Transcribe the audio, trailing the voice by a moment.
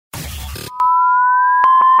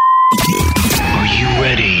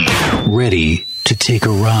ready to take a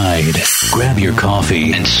ride. Grab your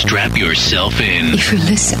coffee and strap yourself in. If you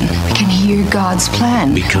listen, you can hear God's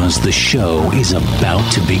plan. Because the show is about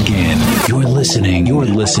to begin. You're listening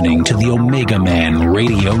to the Omegaman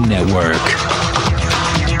Radio Network.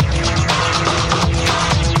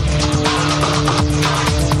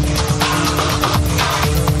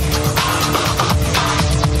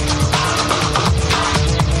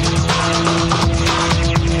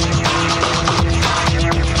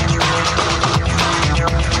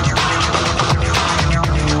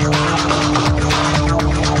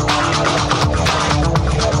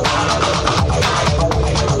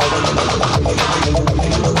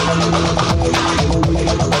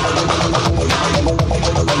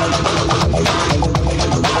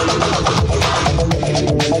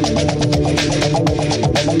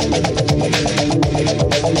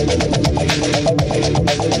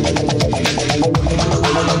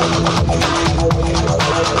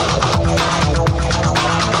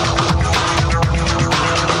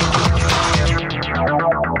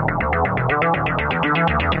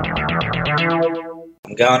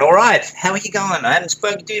 Going all right. How are you going? I haven't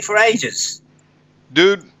spoken to you for ages.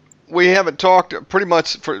 Dude, we haven't talked pretty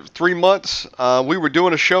much for 3 months. We were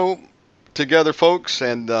doing a show together, folks,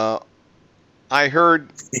 and I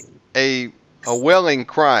heard a wailing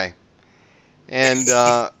cry. And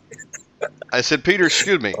I said, Peter,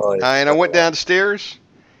 excuse me. And I went downstairs,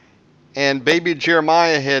 and baby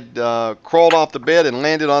Jeremiah had crawled off the bed and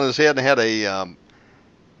landed on his head and had a...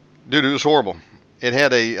 dude, it was horrible. It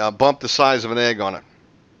had a bump the size of an egg on it.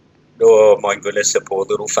 Oh, my goodness, the poor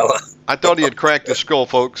little fella. I thought he had cracked his skull,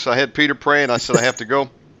 folks. I had Peter pray, and I said, I have to go.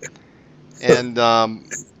 And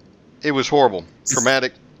it was horrible,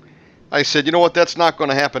 traumatic. I said, you know what, that's not going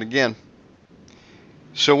to happen again.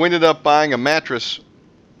 So we ended up buying a mattress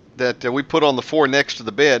that we put on the floor next to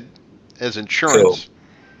the bed as insurance. Cool.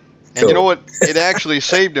 And you know what? It actually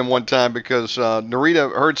saved him one time because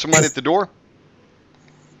Narita heard somebody at the door.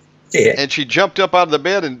 Yeah. And she jumped up out of the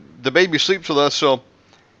bed, and the baby sleeps with us, so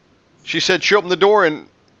she said she opened the door, and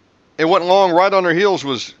it wasn't long. Right on her heels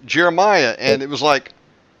was Jeremiah, and it was like,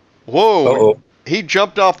 whoa. Uh-oh. He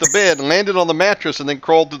jumped off the bed and landed on the mattress and then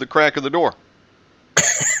crawled through the crack of the door.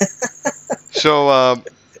 So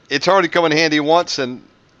it's already come in handy once, and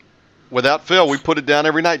without fail, we put it down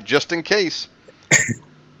every night just in case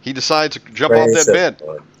he decides to jump off that bed.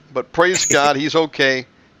 But praise God, he's okay.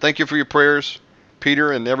 Thank you for your prayers,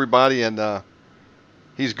 Peter and everybody, and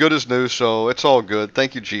he's good as new, so it's all good.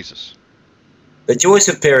 Thank you, Jesus. The joys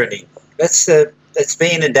of parenting. That's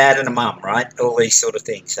being a dad and a mum, right? All these sort of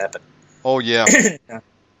things happen. Oh, yeah.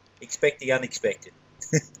 Expect the unexpected.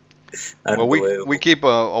 Well, we keep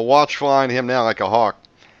a watchful eye on him now like a hawk,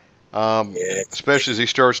 especially as he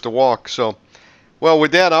starts to walk. So, well,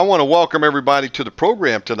 with that, I want to welcome everybody to the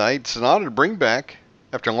program tonight. It's an honor to bring back,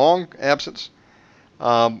 after a long absence,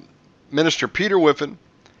 Minister Peter Whiffin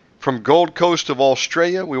from Gold Coast of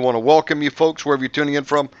Australia. We want to welcome you folks wherever you're tuning in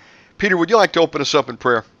from. Peter, would you like to open us up in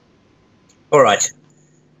prayer? All right.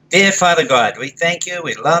 Dear Father God, we thank you,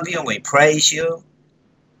 we love you, and we praise you.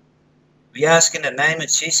 We ask in the name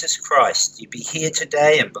of Jesus Christ, you be here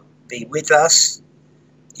today and be with us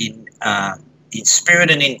in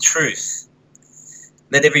spirit and in truth.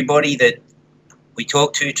 Let everybody that we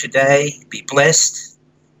talk to today be blessed.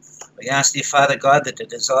 We ask, dear Father God, that the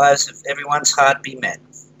desires of everyone's heart be met.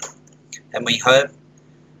 And we hope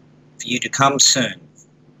for you to come soon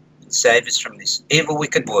and save us from this evil,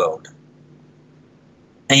 wicked world.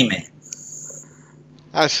 Amen.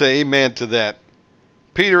 I say amen to that.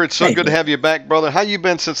 Peter, it's so good to have you back, brother. How you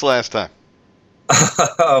been since last time?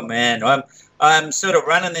 Oh, man. I'm sort of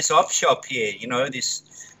running this op shop here,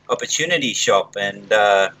 this opportunity shop, and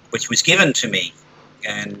which was given to me.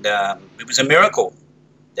 And it was a miracle.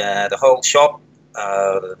 The whole shop,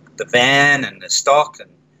 the van and the stock and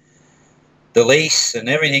the lease and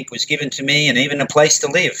everything was given to me, and even a place to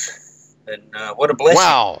live. And what a blessing.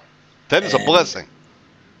 Wow. That is a blessing.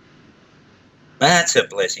 That's a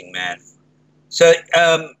blessing, man. So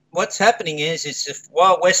what's happening is it's a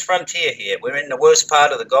wild west frontier here. We're in the worst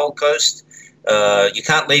part of the Gold Coast. You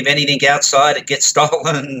can't leave anything outside. It gets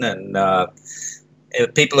stolen, and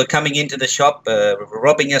people are coming into the shop,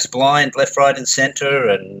 robbing us blind, left, right, and center,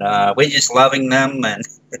 and we're just loving them and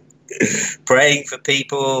praying for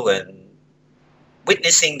people and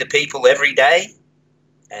witnessing to people every day.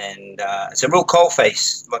 And it's a real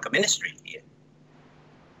coalface, like a ministry here.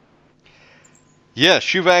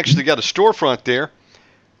 Yes, you've actually got a storefront there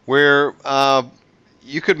where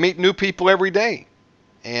you could meet new people every day.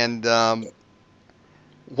 And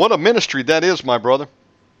what a ministry that is, my brother.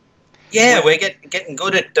 Yeah, we're getting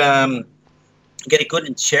good at get it good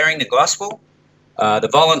in sharing the gospel. The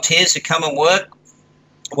volunteers who come and work,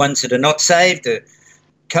 ones that are not saved, are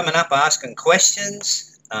coming up asking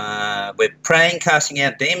questions. We're praying, casting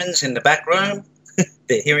out demons in the back room.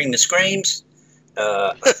 They're hearing the screams.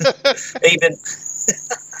 Even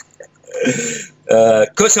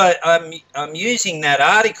because I'm using that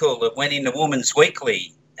article that went in the Woman's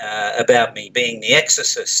Weekly about me being the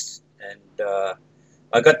exorcist, and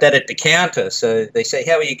I got that at the counter. So they say,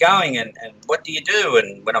 how are you going, and what do you do?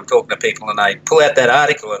 And when I'm talking to people and I pull out that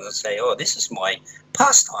article and I say, oh, this is my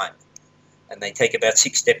pastime, and they take about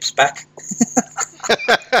 6 steps back.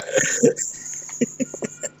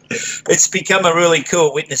 It's become a really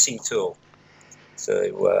cool witnessing tool.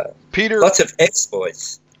 So Peter, lots of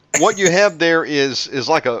exploits. What you have there is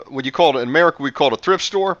like what you call it in America, we call it a thrift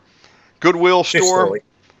store, Goodwill store.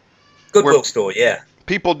 Goodwill store, yeah.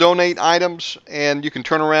 People donate items, and you can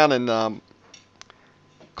turn around and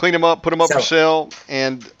clean them up, put them up for sale.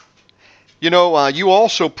 And, you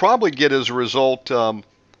also probably get as a result a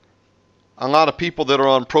lot of people that are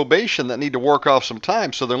on probation that need to work off some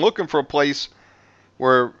time. So they're looking for a place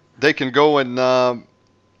where they can go and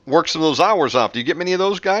work some of those hours off. Do you get many of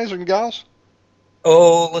those guys and gals?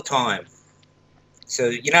 All the time. So,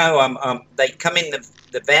 they come in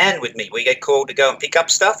the van with me. We get called to go and pick up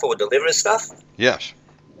stuff or deliver stuff. Yes.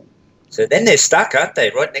 So then they're stuck, aren't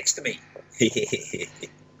they, right next to me?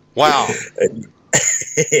 Wow.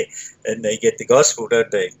 And they get the gospel,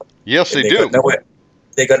 don't they? Yes, they do.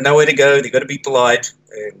 They got nowhere to go. They got to be polite,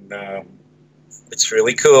 and it's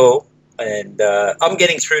really cool. And I'm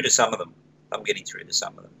getting through to some of them.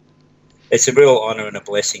 It's a real honor and a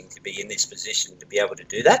blessing to be in this position to be able to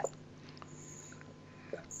do that.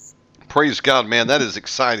 Praise God, man. That is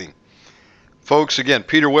exciting. Folks, again,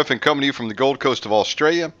 Peter Whiffin coming to you from the Gold Coast of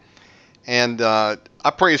Australia. And I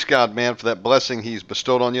praise God, man, for that blessing He's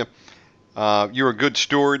bestowed on you. You're a good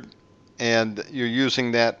steward, and you're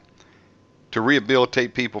using that to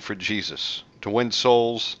rehabilitate people for Jesus, to win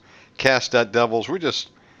souls, cast out devils. We're just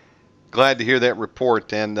glad to hear that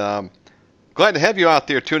report, and glad to have you out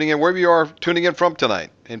there tuning in, wherever you are tuning in from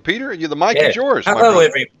tonight. And Peter, the mic is yours.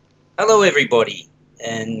 Hello, everybody.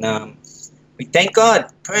 And we thank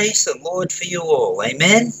God. Praise the Lord for you all.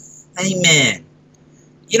 Amen? Amen.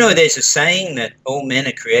 There's a saying that all men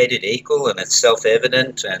are created equal, and it's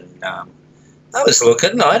self-evident. And I was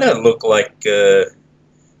looking. I don't look like that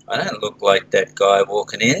guy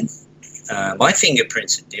walking in. My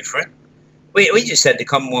fingerprints are different. We just had the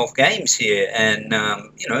Commonwealth Games here, and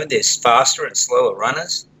there's faster and slower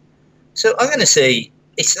runners. So I'm going to say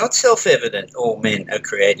it's not self-evident all men are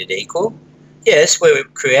created equal. Yes, we're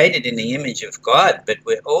created in the image of God, but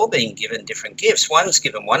we're all being given different gifts. One's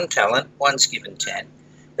given 1 talent, one's given 10.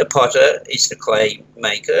 The potter is the clay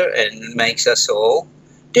maker and makes us all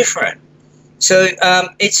different. So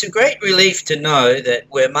it's a great relief to know that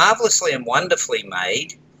we're marvelously and wonderfully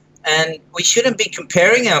made, and we shouldn't be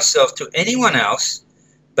comparing ourselves to anyone else,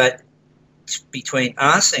 but between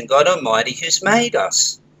us and God Almighty who's made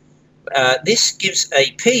us. This gives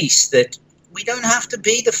a peace that we don't have to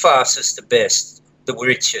be the fastest, the best, the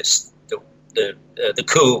richest, the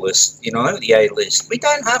coolest, the A-list. We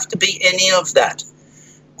don't have to be any of that.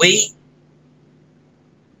 We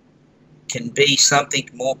can be something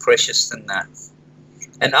more precious than that.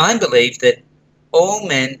 And I believe that all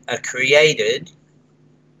men are created,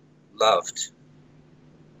 loved,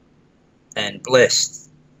 and blessed,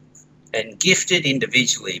 and gifted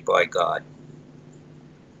individually by God.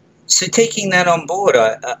 So taking that on board,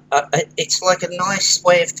 it's like a nice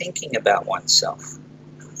way of thinking about oneself.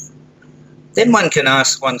 Then one can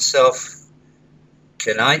ask oneself,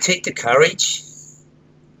 can I take the courage?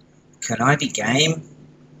 Can I be game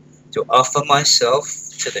to offer myself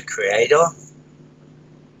to the Creator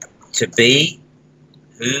to be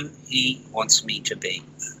who He wants me to be?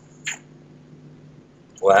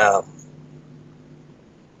 Wow.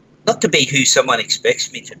 Not to be who someone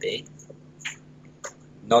expects me to be.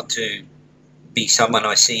 Not to be someone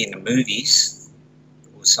I see in the movies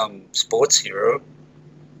or some sports hero,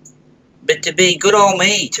 but to be good old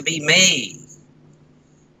me, to be me,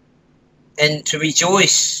 and to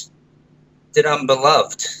rejoice that I'm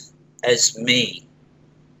beloved as me,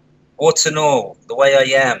 warts and all, the way I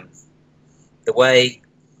am, the way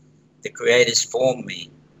the Creator's formed me,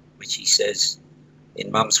 which He says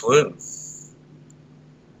in Mum's womb.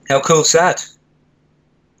 How cool's that?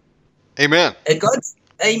 Amen. And God,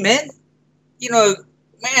 amen.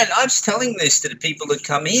 Man, I was telling this to the people that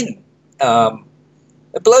come in.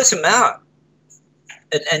 It blows them out.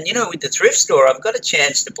 And with the thrift store, I've got a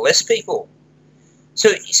chance to bless people. So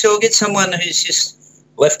I'll get someone who's just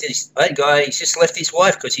That guy, he's just left his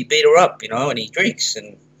wife because he beat her up, and he drinks,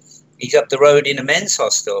 and he's up the road in a men's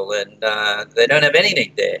hostel, and they don't have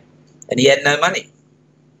anything there, and he had no money.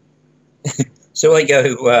 So I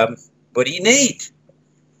go, what do you need?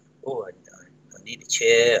 Oh, I need a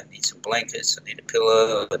chair, I need some blankets, I need a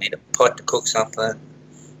pillow, I need a pot to cook something, I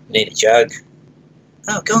need a jug.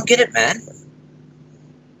 Oh, go and get it, man.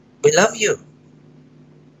 We love you.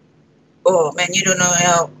 Oh, man, you don't know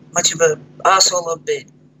how much of an arsehole I've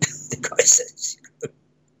been. The guy says,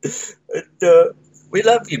 and, we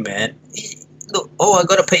love you, man. Look, I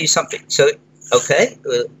got to pay you something. So, okay,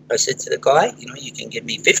 I said to the guy, you can give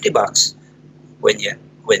me $50 when you're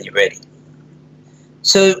ready.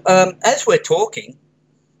 So, as we're talking,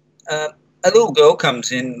 a little girl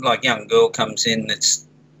comes in, young girl comes in that's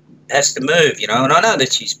has to move, and I know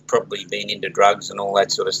that she's probably been into drugs and all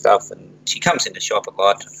that sort of stuff, and she comes in the shop a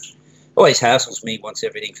lot, always hassles me, wants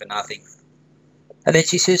everything for nothing. And then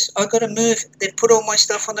she says, I got to move. They've put all my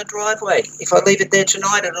stuff on the driveway. If I leave it there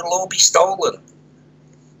tonight, it'll all be stolen.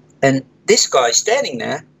 And this guy's standing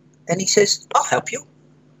there, and he says, I'll help you.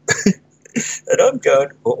 And I'm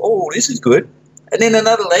going, oh, this is good. And then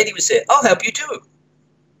another lady was there, I'll help you too.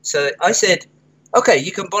 So I said, okay,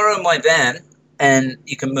 you can borrow my van and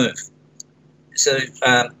you can move. So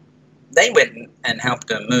they went and helped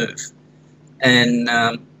her move. And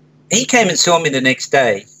he came and saw me the next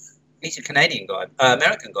day. He's a Canadian guy,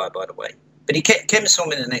 American guy, by the way. But he came and saw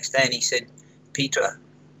me the next day, and he said, Peter,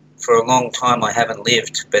 for a long time I haven't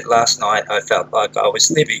lived, but last night I felt like I was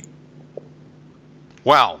living.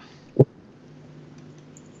 Wow.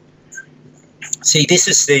 See, this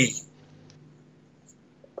is the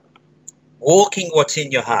walking what's in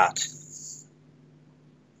your heart.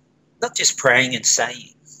 Not just praying and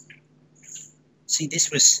saying. See, this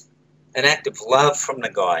was an act of love from the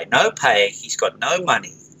guy. No pay, he's got no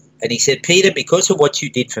money. And he said, Peter, because of what you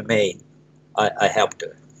did for me, I helped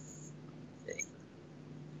her.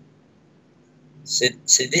 So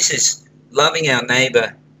this is loving our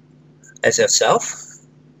neighbour as ourselves.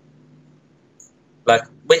 Like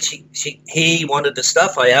when he wanted the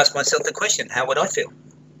stuff, I asked myself the question, how would I feel?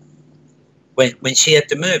 When she had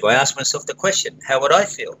to move, I asked myself the question, how would I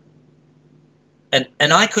feel? And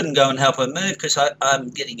I couldn't go and help her move because I'm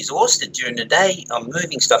getting exhausted during the day. I'm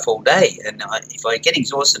moving stuff all day. And if I get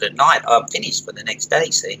exhausted at night, I'm finished for the next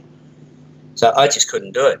day, see. So I just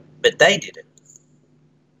couldn't do it. But they did it.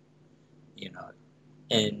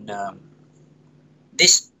 And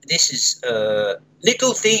this is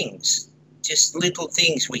little things, just little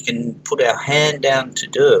things we can put our hand down to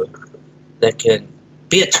do that can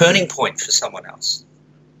be a turning point for someone else.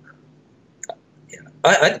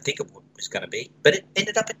 I didn't think it was going to be, but it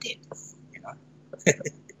ended up it did.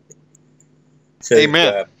 So,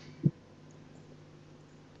 amen.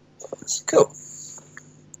 It's cool.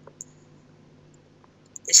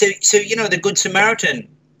 So the Good Samaritan,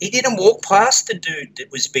 he didn't walk past the dude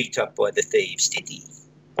that was beat up by the thieves, did he?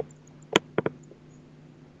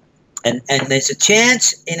 And there's a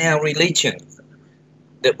chance in our religion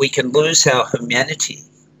that we can lose our humanity.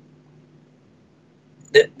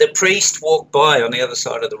 The priest walked by on the other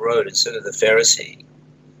side of the road instead of the Pharisee.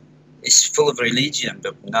 He's full of religion,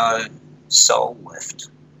 but no soul left.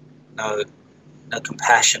 No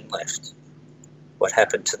compassion left. What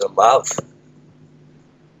happened to the love?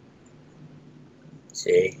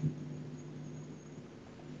 See?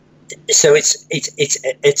 So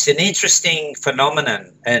it's an interesting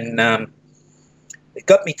phenomenon, and it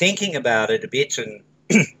got me thinking about it a bit. And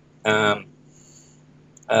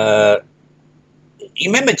you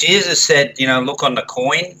remember Jesus said, look on the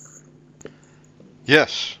coin?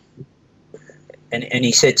 Yes. And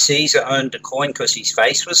he said Caesar owned the coin because his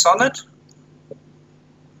face was on it.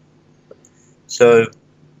 So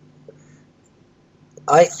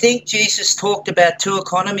I think Jesus talked about two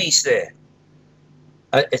economies there.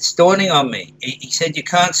 It's dawning on me. He said you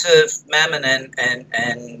can't serve Mammon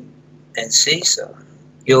and Caesar.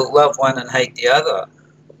 You'll love one and hate the other.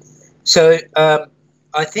 So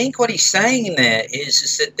I think what he's saying in there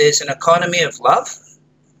is that there's an economy of love,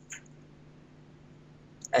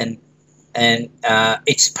 and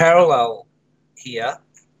it's parallel here,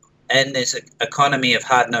 and there's an economy of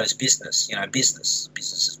hard-nosed business. Business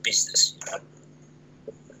is business.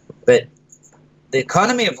 But the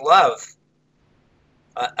economy of love,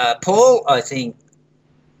 Paul, I think,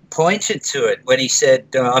 pointed to it when he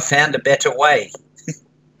said, I found a better way.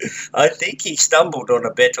 I think he stumbled on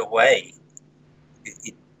a better way.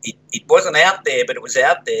 It wasn't out there, but it was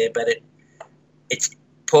out there. But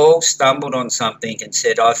Paul stumbled on something and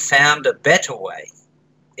said, I found a better way,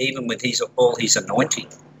 even with all his anointing.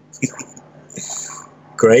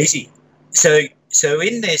 Crazy. So So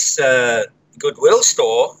in this Goodwill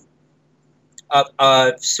store,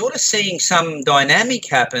 I'm sort of seeing some dynamic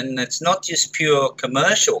happen that's not just pure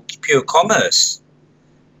commercial, pure commerce.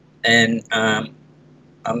 And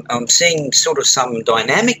I'm seeing sort of some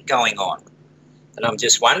dynamic going on. And I'm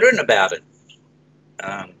just wondering about it.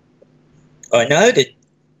 I know that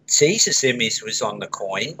Jesus' image was on the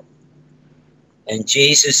coin, and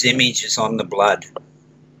Jesus' image is on the blood,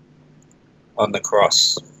 on the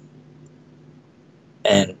cross.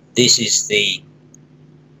 And this is the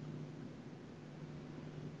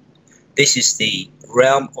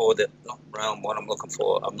realm, or the not realm. What I'm looking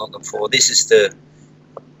for. This is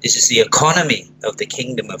the economy of the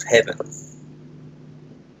kingdom of heaven.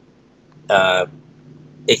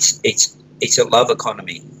 It's a love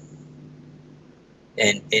economy,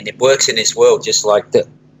 and it works in this world just like the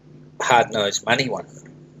hard-nosed money one.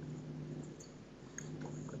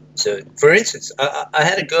 So, for instance, I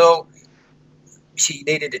had a girl. She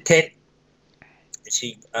needed a tent.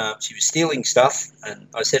 She was stealing stuff, and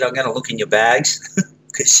I said, "I'm going to look in your bags,"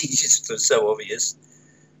 because she just was so obvious.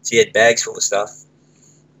 She had bags full of stuff,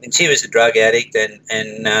 and she was a drug addict,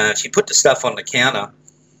 and she put the stuff on the counter,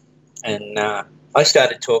 and I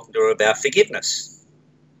started talking to her about forgiveness.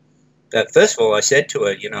 But first of all, I said to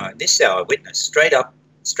her, this is how I witness, straight up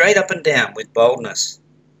and down with boldness.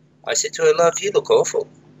 I said to her, "Love, you look awful.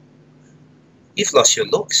 You've lost your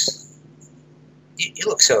looks. You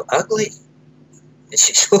look so ugly." And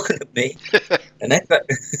she's looking at me, and that got,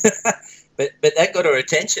 but that got her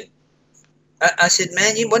attention. I said,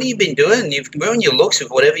 "Man, what have you been doing? You've ruined your looks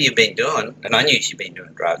with whatever you've been doing." And I knew she'd been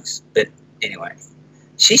doing drugs, but anyway,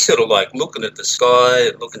 she's sort of like looking at the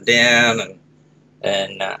sky, looking down,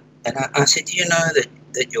 and I said, "Do you know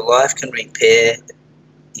that your life can repair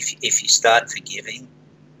if you start forgiving?"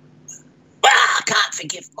 I can't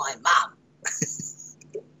forgive my mum.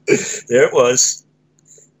 There it was,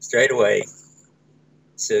 straight away.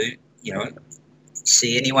 So,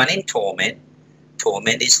 see anyone in torment?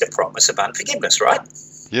 Torment is the promise of unforgiveness, right?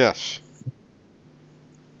 Yes.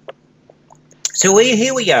 So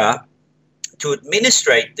here we are to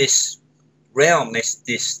administrate this realm,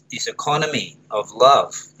 this economy of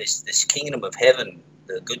love, this kingdom of heaven,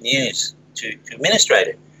 the good news, to administrate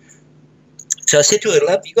it. So I said to her,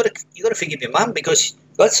 "Love, you got to forgive your mum, because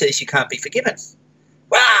God says you can't be forgiven."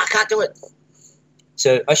 "Well, I can't do it."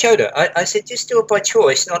 So I showed her. I said, "Just do it by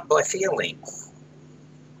choice, not by feeling."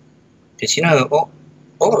 Because,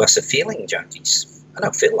 all of us are feeling junkies. I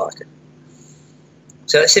don't feel like it.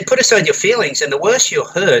 So I said, put aside your feelings, and the worse you're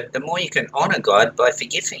hurt, the more you can honour God by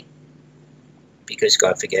forgiving. Because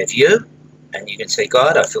God forgave you, and you can say,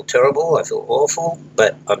 "God, I feel terrible, I feel awful,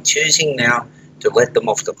 but I'm choosing now to let them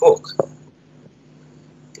off the hook."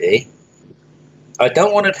 Okay? I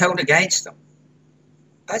don't want it held against them.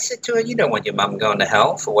 I said to her, "You don't want your mum going to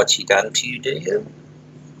hell for what she done to you, do you?"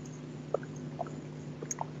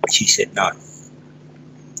 She said no.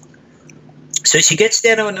 So she gets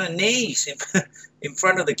down on her knees in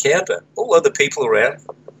front of the counter, all other people around,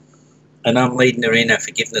 and I'm leading her in a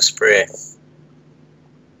forgiveness prayer.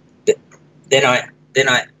 Then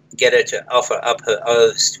I get her to offer up her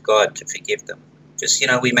oaths to God to forgive them. Just,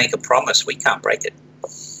 we make a promise, we can't break it.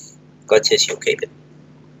 God says He'll keep it.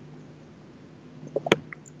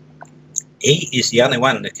 He is the only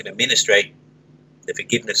one that can administrate the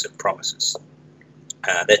forgiveness of promises.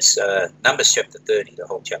 That's Numbers chapter 30, the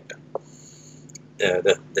whole chapter.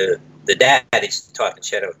 The dad is the type and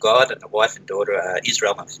shadow of God, and the wife and daughter are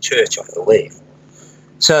Israel and the church, I believe.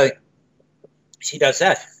 So she does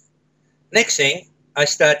that. Next thing, I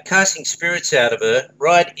start casting spirits out of her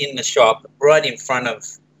right in the shop, right in front of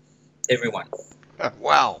everyone.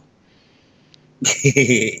 Wow.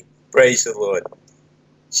 Praise the Lord.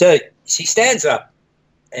 So she stands up,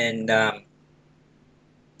 and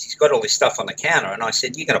she's got all this stuff on the counter, and I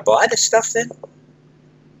said, "You going to buy this stuff then?"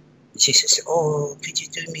 And she says, "Oh, could you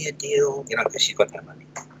do me a deal?" Because she's got no money.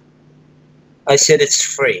 I said, "It's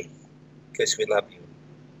free, because we love you."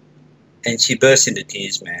 And she burst into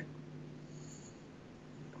tears, man.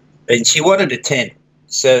 And she wanted a tent.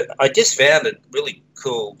 So I just found a really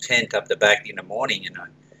cool tent up the back in the morning, and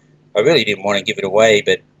I really didn't want to give it away,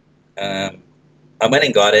 but I went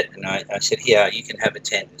and got it, and I said, "Here, you can have a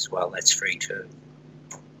tent as well. That's free too."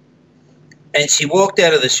 And she walked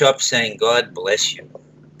out of the shop saying, "God bless you."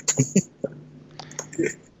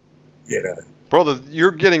 Brother,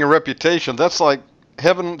 you're getting a reputation. That's like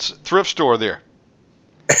Heaven's thrift store there.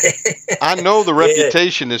 I know the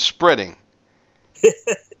reputation is spreading.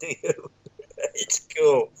 It's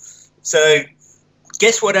cool. So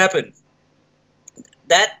guess what happened?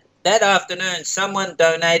 That afternoon, someone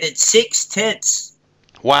donated 6 tents.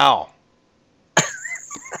 Wow.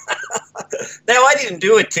 Now, I didn't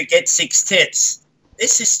do it to get 6 tits.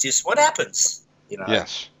 This is just what happens, you know.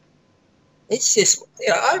 Yes. It's just, you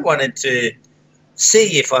know, I wanted to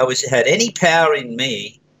see if I had any power in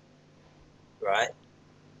me, right,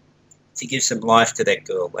 to give some life to that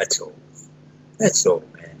girl. That's all. That's all,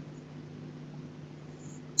 man.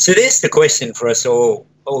 So there's the question for us all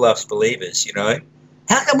us believers, you know.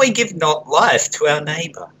 How can we give not life to our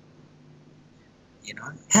neighbour? You know,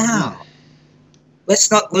 how?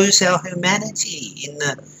 Let's not lose our humanity in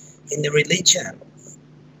the religion,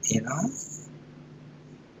 you know.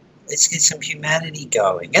 Let's get some humanity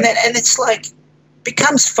going. And it's like,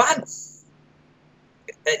 becomes fun.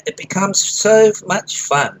 It becomes so much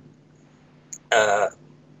fun.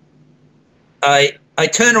 I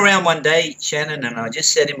turn around one day, Shannon, and I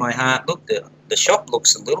just said in my heart, look, the shop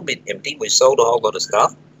looks a little bit empty. We've sold a whole lot of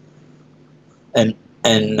stuff. And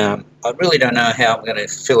I really don't know how I'm going to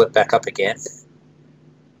fill it back up again.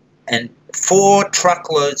 And 4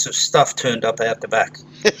 truckloads of stuff turned up out the back.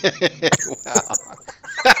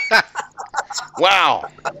 Wow.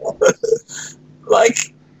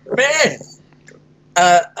 Like, man,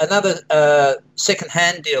 another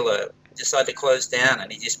second-hand dealer decided to close down, and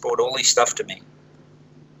he just brought all his stuff to me.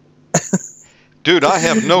 Dude, I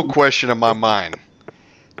have no question in my mind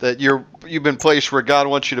that you've been placed where God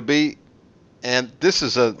wants you to be, and this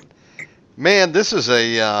is a ministry.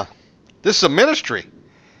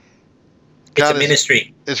 It's a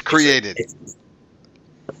ministry. Is created.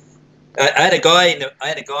 I had a guy in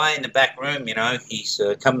the back room. You know, he's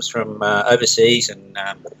comes from overseas and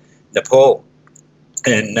Nepal,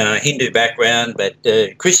 and Hindu background, but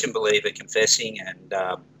Christian believer, confessing, and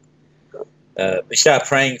we start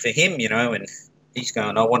praying for him. You know, and he's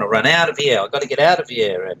going, I want to run out of here. I've got to get out of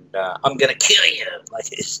here, and I'm going to kill you, like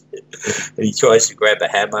this. And he tries to grab a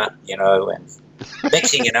hammer, you know, and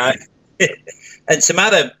next thing you know, and some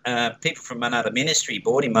other people from another ministry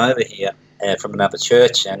brought him over here from another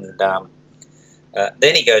church, and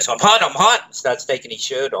then he goes, I'm hot, and starts taking his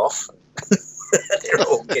shirt off. They're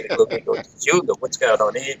all getting looking, Sugar, what's going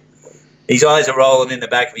on here? His eyes are rolling in the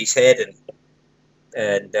back of his head,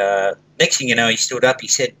 and next thing you know, he stood up, he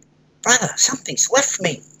said, brother, something's left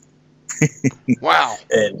me. Wow.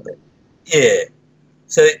 And yeah,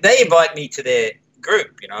 so they invite me to their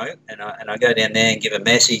group, you know, and I go down there and give a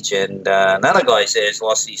message, and another guy says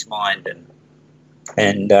lost his mind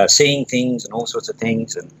and seeing things and all sorts of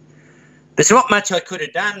things, and there's not much I could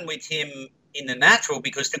have done with him in the natural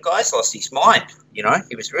because the guy's lost his mind, you know,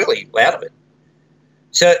 he was really out of it.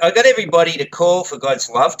 So I got everybody to call for God's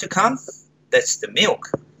love to come. That's the milk.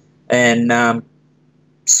 And as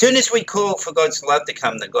soon as we called for God's love to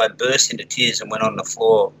come, the guy burst into tears and went on the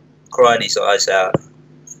floor, crying his eyes out.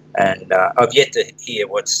 And I've yet to hear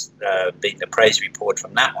what's been the praise report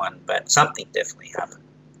from that one, but something definitely happened.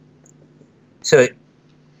 So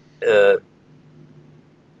we're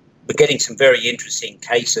getting some very interesting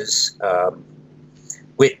cases.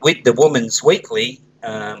 With the Woman's Weekly,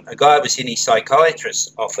 a guy was in his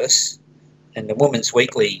psychiatrist's office, and the Woman's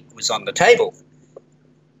Weekly was on the table.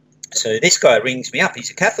 So this guy rings me up.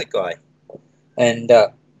 He's a Catholic guy. And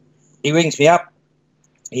he rings me up.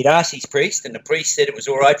 He'd asked his priest, and the priest said it was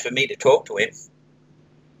all right for me to talk to him,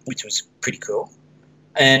 which was pretty cool.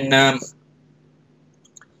 And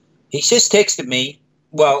he's just texted me.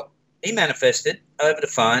 Well, he manifested over the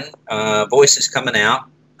phone, voices coming out,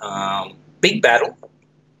 big battle,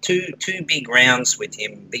 two big rounds with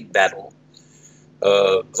him, big battle,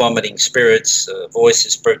 vomiting spirits,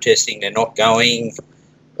 voices protesting they're not going.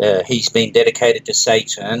 He's been dedicated to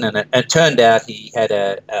Satan, and it turned out he had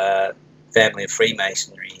a family of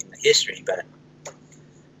Freemasonry in the history, but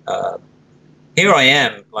here I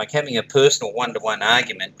am, like having a personal one-to-one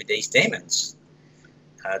argument with these demons.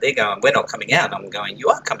 They're going, we're not coming out. I'm going, you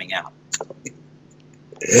are coming out.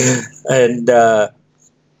 And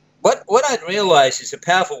what I'd realised is a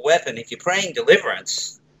powerful weapon, if you're praying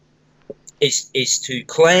deliverance, is to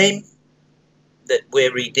claim that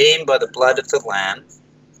we're redeemed by the blood of the Lamb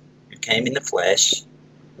who came in the flesh,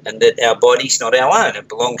 and that our body's not our own, it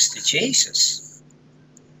belongs to Jesus.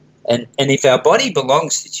 And if our body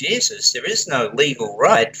belongs to Jesus, there is no legal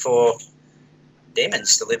right for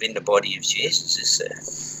demons to live in the body of Jesus, is there?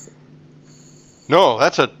 No,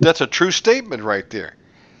 that's a true statement right there.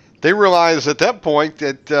 They realize at that point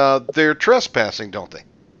that they're trespassing, don't they?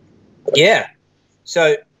 Yeah.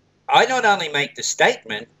 So I not only make the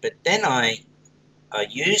statement, but then I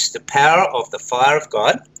use the power of the fire of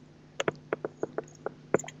God.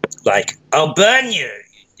 Like, I'll burn you,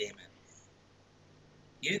 you demon.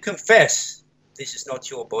 You confess this is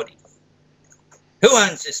not your body. Who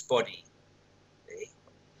owns this body?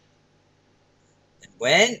 And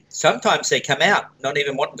when sometimes they come out, not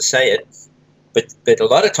even wanting to say it, but a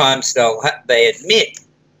lot of times they admit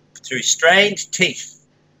through strange teeth,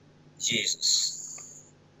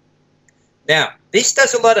 Jesus. Now, this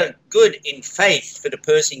does a lot of good in faith for the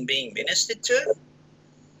person being ministered to,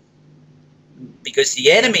 because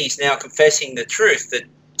the enemy is now confessing the truth that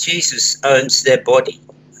Jesus owns their body.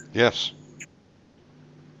 Yes.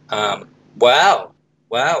 Wow.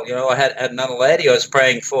 I had another lady I was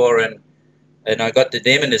praying for, and I got the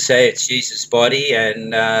demon to say it's Jesus' body,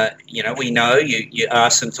 and we know you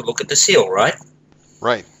ask them to look at the seal, right?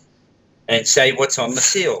 Right. And say what's on the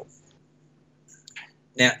seal.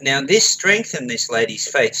 Now this strengthened this lady's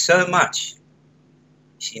faith so much.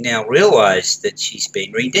 She now realized that she's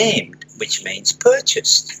been redeemed, which means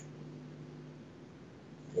purchased.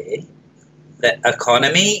 Okay. The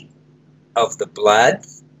economy of the blood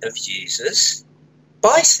of Jesus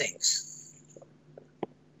buys things.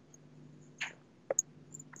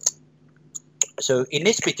 So in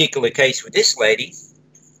this particular case with this lady,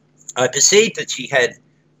 I perceived that she had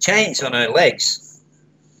chains on her legs,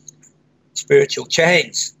 spiritual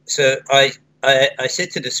chains. So I said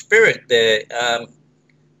to the spirit there,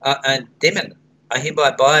 demon, I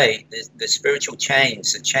hereby buy the spiritual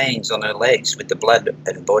chains, the chains on her legs with the blood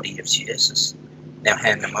and body of Jesus. Now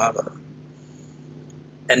hand them over.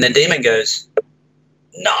 And the demon goes,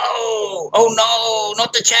 no, oh no,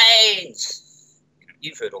 not the chains.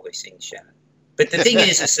 You've heard all these things, Shannon. But the thing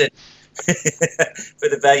is that for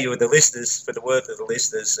the value of the listeners, for the worth of the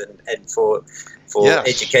listeners, and for Yes.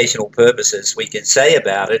 educational purposes, we can say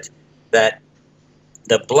about it that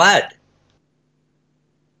the blood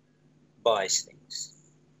buys things.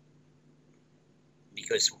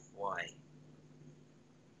 Because why?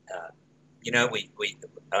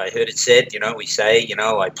 I heard it said, we say,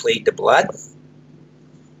 I plead the blood.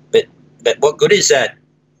 But what good is that?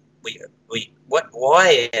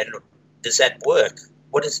 Why and does that work?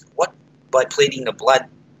 What by pleading the blood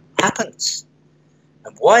happens?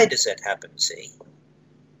 And why does that happen, see?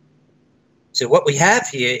 So what we have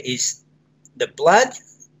here is the blood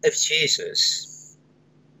of Jesus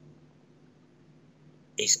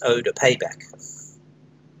is owed a payback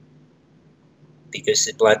because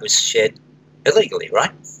the blood was shed illegally,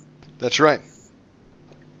 right? That's right.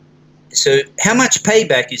 So how much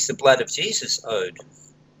payback is the blood of Jesus owed?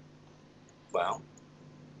 Well,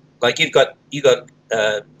 like you got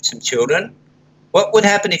some children. What would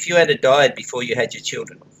happen if you had died before you had your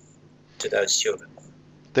children? To those children,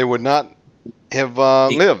 They would not have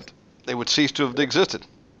lived. They would cease to have existed.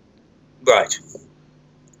 right?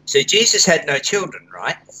 So Jesus had no children,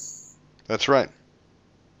 right? That's right.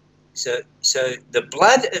 So the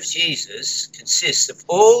blood of Jesus consists of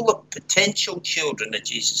all the potential children that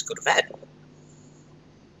Jesus could have had.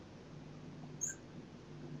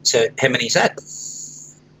 So how many is that?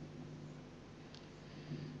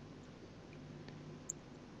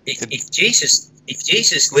 If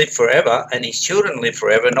Jesus lived forever and his children lived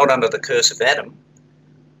forever, not under the curse of Adam,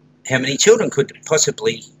 how many children could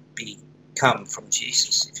possibly come from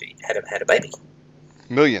Jesus if he had a baby?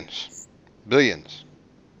 Millions. Billions.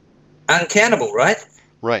 Uncountable, right?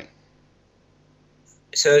 Right.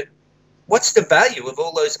 So what's the value of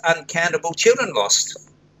all those uncountable children lost?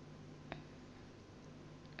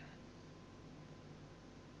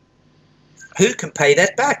 Who can pay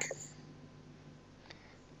that back?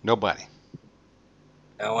 Nobody.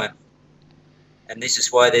 No one. And this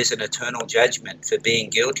is why there's an eternal judgment for being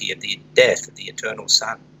guilty of the death of the eternal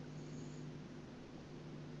Son.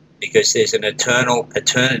 Because there's an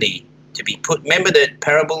eternity to be put. Remember the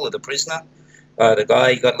parable of the prisoner? The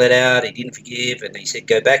guy got let out, he didn't forgive, and he said,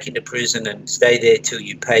 go back into prison and stay there till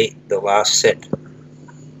you pay the last cent.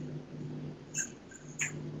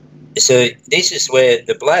 So this is where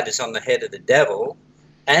the blood is on the head of the devil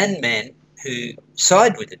and men who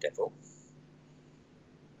side with the devil.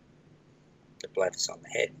 The blood is on the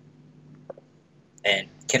head and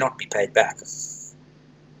cannot be paid back.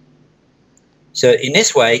 So in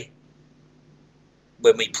this way,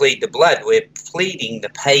 when we plead the blood, we're pleading the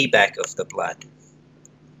payback of the blood.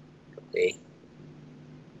 Okay.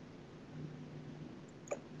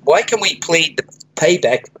 Why can we plead the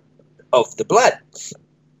payback of the blood?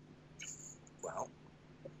 Well,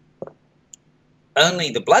 only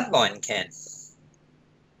the bloodline can.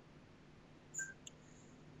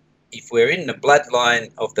 If we're in the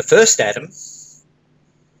bloodline of the first Adam,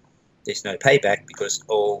 there's no payback because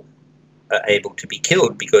all are able to be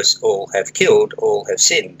killed, because all have killed, all have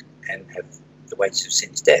sinned, and have the wages of sin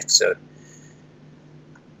is death. So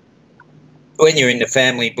when you're in the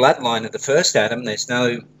family bloodline of the first Adam, there's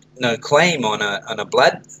no claim on a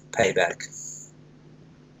blood payback.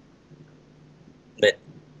 But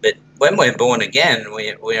But when we're born again, we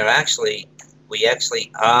actually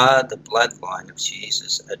are the bloodline of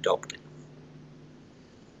Jesus adopted.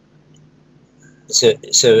 So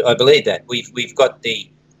I believe that we've got the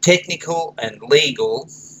technical and legal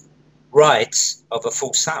rights of a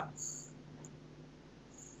full son.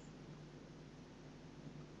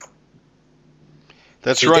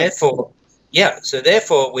 That's right.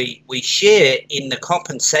 Therefore we share in the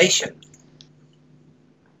compensation.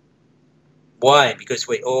 Why? Because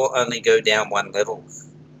we all only go down one level.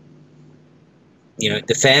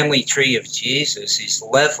 The family tree of Jesus is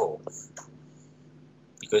level,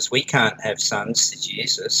 because we can't have sons to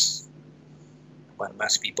Jesus. One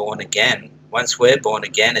must be born again. Once we're born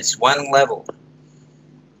again, it's one level.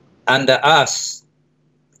 Under us,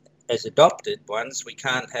 as adopted ones, we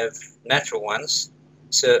can't have natural ones.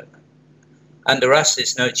 So under us,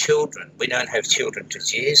 there's no children. We don't have children to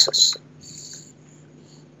Jesus.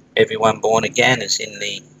 Everyone born again is in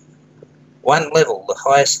the one level, the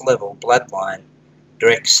highest level, bloodline,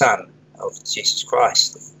 direct son of Jesus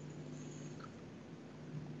Christ.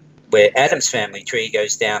 Where Adam's family tree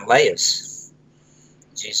goes down layers,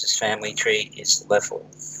 Jesus' family tree is level.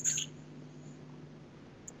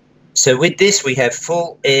 So with this, we have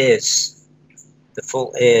full heirs, the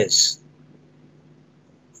full heirs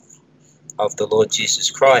of the Lord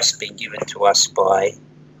Jesus Christ being given to us by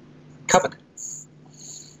covenant,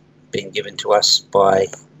 being given to us by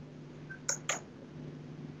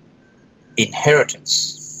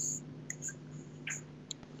inheritance.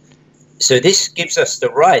 So this gives us the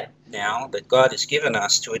right now that God has given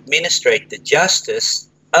us to administrate the justice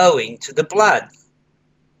owing to the blood.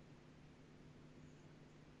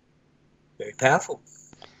 Very powerful.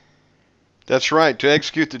 That's right. To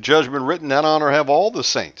execute the judgment written, that honor have all the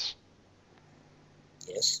saints.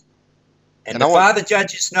 Yes. And the Father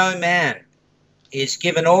judges no man. He has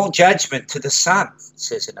given all judgment to the Son, it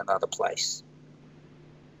says in another place.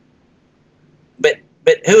 But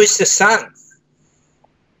who is the Son?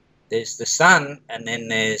 There's the Son, and then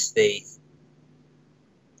there's the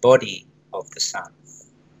body of the Son.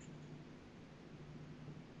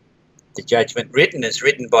 The judgment written is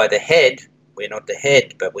written by the head. We're not the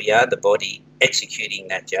head, but we are the body executing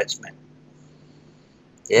that judgment.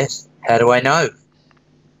 Yes. How do I know?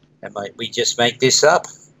 We just make this up.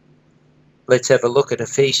 Let's have a look at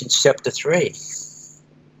Ephesians chapter 3.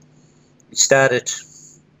 We started,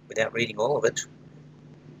 without reading all of it,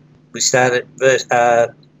 we started verse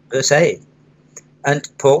 8. And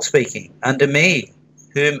Paul speaking, unto me,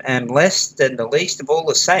 whom am less than the least of all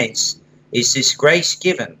the saints, is this grace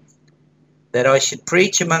given, that I should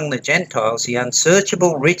preach among the Gentiles the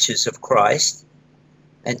unsearchable riches of Christ,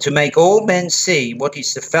 and to make all men see what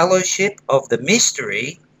is the fellowship of the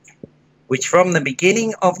mystery, which from the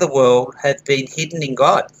beginning of the world hath been hidden in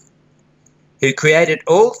God, who created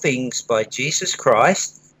all things by Jesus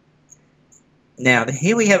Christ. Now,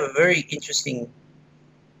 here we have a very interesting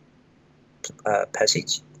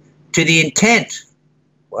passage. To the intent,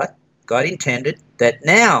 what? God intended that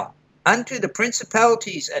now unto the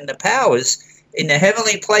principalities and the powers in the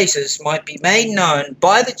heavenly places might be made known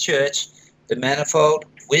by the church the manifold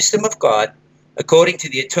wisdom of God, according to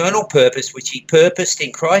the eternal purpose which he purposed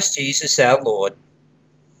in Christ Jesus our Lord,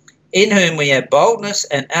 in whom we have boldness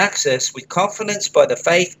and access with confidence by the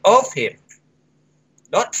faith of him.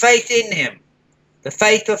 Not faith in him, the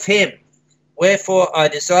faith of him. Wherefore I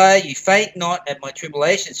desire you faint not at my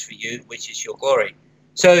tribulations for you, which is your glory.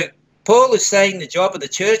 So Paul is saying the job of the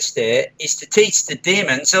church there is to teach the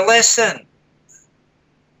demons a lesson.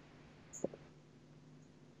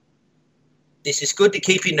 This is good to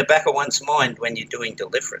keep in the back of one's mind when you're doing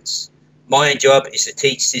deliverance. My job is to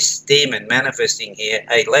teach this demon manifesting here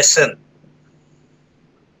a lesson.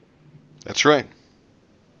 That's right.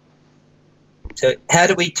 So how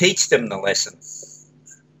do we teach them the lesson?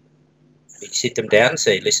 We sit them down and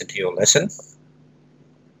say, listen to your lesson?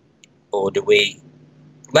 Or do we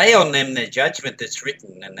lay on them the judgment that's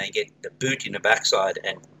written and they get the boot in the backside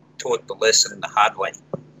and taught the lesson the hard way?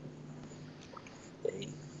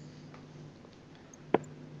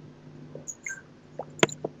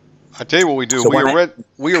 I tell you what we do. So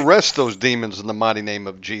we arrest those demons in the mighty name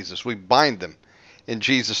of Jesus. We bind them in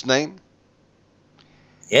Jesus' name.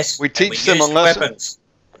 Yes. We teach them a lesson. Weapons.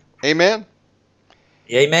 Amen.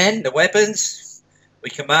 Amen. The weapons. We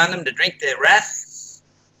command them to drink their wrath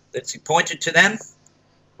that's appointed to them.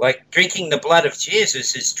 Like drinking the blood of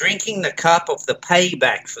Jesus is drinking the cup of the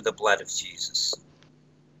payback for the blood of Jesus.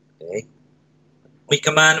 Okay. We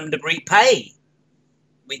command them to repay.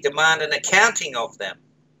 We demand an accounting of them.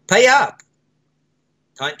 Pay up.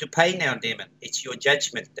 Time to pay now, demon. It's your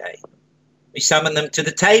judgment day. We summon them to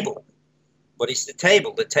the table. What is the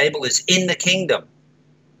table? The table is in the kingdom,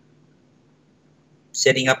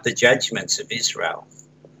 setting up the judgments of Israel,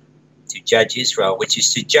 to judge Israel, which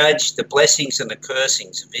is to judge the blessings and the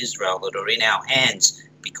cursings of Israel that are in our hands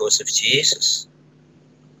because of Jesus.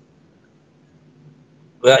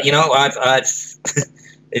 Well, you know, I've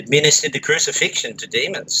administered the crucifixion to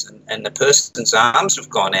demons, and the person's arms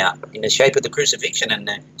have gone out in the shape of the crucifixion, and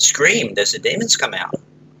they screamed as the demons come out.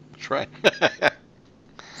 That's right.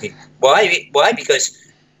 Why? Because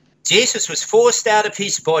Jesus was forced out of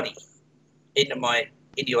his body. Into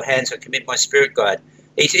your hands I commit my spirit, God.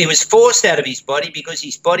 He was forced out of his body because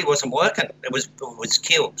his body wasn't working. It was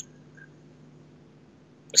killed.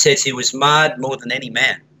 It says he was marred more than any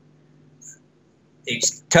man. He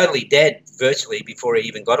was totally dead virtually before he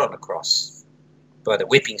even got on the cross by the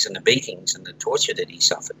whippings and the beatings and the torture that he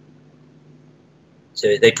suffered.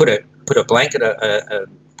 So they put a blanket, a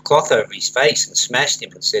cloth over his face and smashed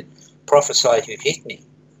him and said, "Prophesy who hit me."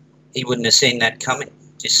 He wouldn't have seen that coming.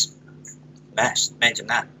 Just smashed. Imagine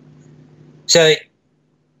that. So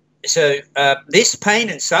this pain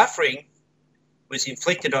and suffering was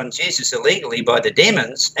inflicted on Jesus illegally by the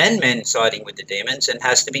demons and men siding with the demons and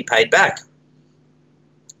has to be paid back.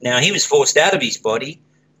 Now, he was forced out of his body.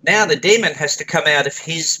 Now the demon has to come out of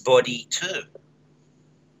his body too.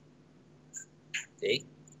 See?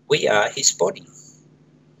 We are his body.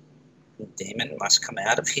 The demon must come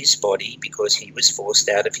out of his body because he was forced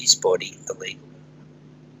out of his body illegally.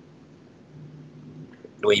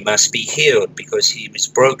 We must be healed because he was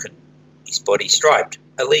broken, his body striped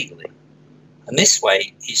illegally. And this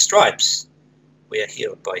way, his stripes, we are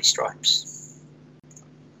healed by his stripes.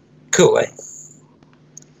 Cool, eh?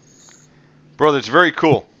 Brother, it's very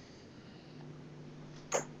cool.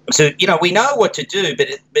 So, you know, we know what to do,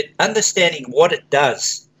 but understanding what it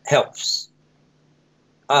does helps.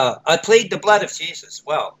 I plead the blood of Jesus.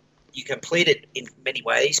 Well, you can plead it in many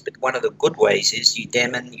ways, but one of the good ways is you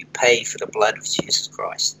pay for the blood of Jesus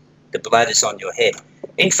Christ. The blood is on your head.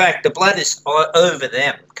 In fact, the blood is over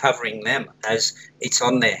them, covering them as it's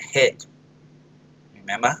on their head.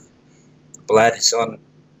 Remember?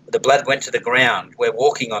 The blood went to the ground. We're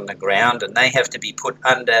walking on the ground, and they have to be put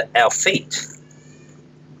under our feet.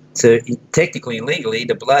 So technically and legally,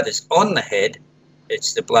 the blood is on the head.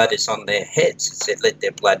 The blood is on their heads. It said, let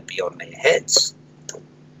their blood be on their heads.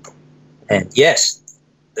 And yes,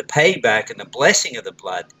 the payback and the blessing of the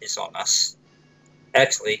blood is on us.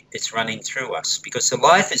 Actually, it's running through us because the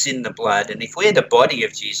life is in the blood. And if we're the body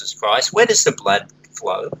of Jesus Christ, where does the blood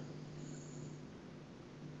flow?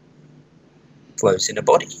 It flows in the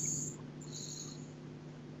body.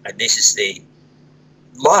 And this is the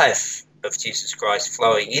life of Jesus Christ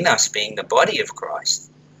flowing in us, being the body of Christ.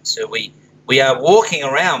 So we are walking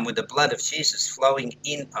around with the blood of Jesus flowing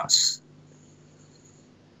in us,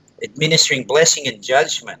 administering blessing and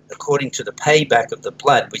judgment according to the payback of the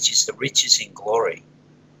blood, which is the riches in glory.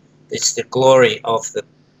 It's the glory of the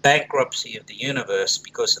bankruptcy of the universe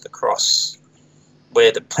because of the cross,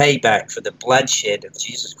 where the payback for the bloodshed of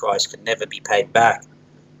Jesus Christ can never be paid back,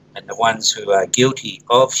 and the ones who are guilty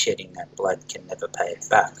of shedding that blood can never pay it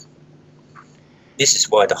back. This is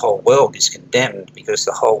why the whole world is condemned, because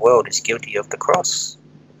the whole world is guilty of the cross.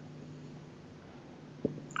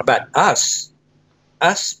 But us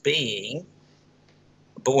being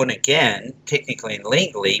born again, technically and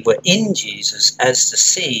legally, were in Jesus as the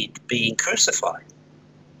seed being crucified.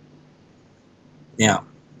 Now,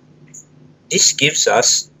 this gives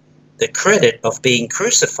us the credit of being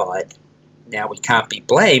crucified. Now, we can't be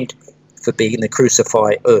blamed for being the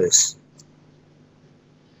crucifiers.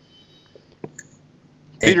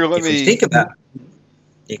 Peter, let me think about it.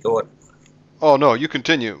 Yeah, go on. Oh, no, you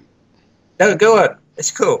continue. No, go on.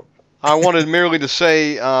 It's cool. I wanted merely to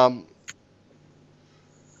say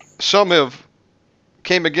some have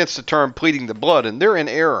came against the term pleading the blood, and they're in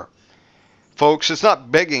error. Folks, it's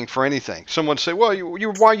not begging for anything. Someone say, well,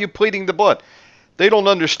 why are you pleading the blood? They don't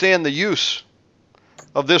understand the use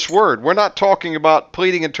of this word. We're not talking about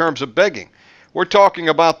pleading in terms of begging. We're talking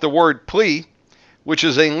about the word plea, which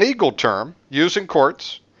is a legal term used in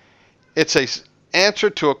courts. It's an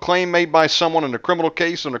answer to a claim made by someone in a criminal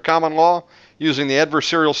case under common law using the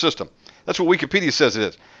adversarial system. That's what Wikipedia says it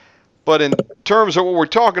is. But in terms of what we're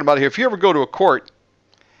talking about here, if you ever go to a court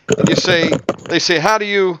and they say, how do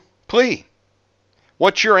you plead?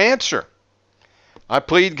 What's your answer? I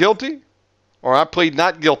plead guilty or I plead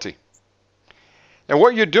not guilty. And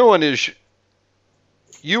what you're doing is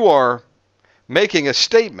you are making a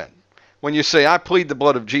statement when you say, I plead the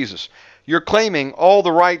blood of Jesus. You're claiming all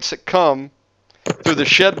the rights that come through the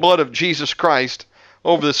shed blood of Jesus Christ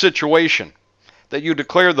over the situation, that you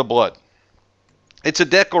declare the blood. It's a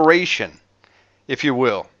declaration. if you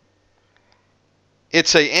will.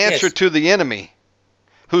 It's an answer Yes. to the enemy,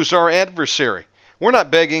 who's our adversary. We're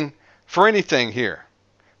not begging for anything here.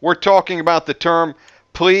 We're talking about the term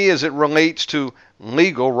plea as it relates to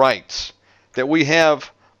legal rights that we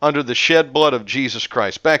have under the shed blood of Jesus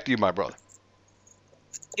Christ. Back to you, my brother.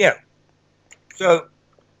 Yeah. So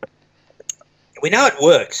we know it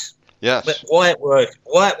works, Yes. but why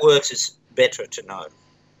it works is better to know.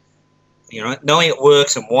 You know, knowing it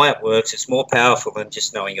works and why it works is more powerful than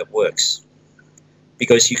just knowing it works,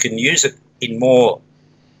 because you can use it in more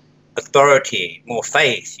authority, more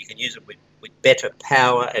faith. You can use it with better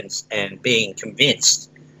power and being convinced.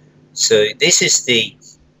 So this is the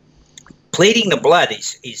pleading the blood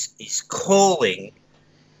is calling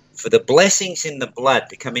for the blessings in the blood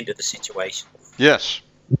to come into the situation. Yes.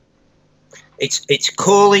 It's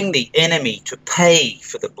calling the enemy to pay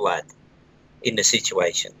for the blood in the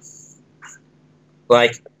situation.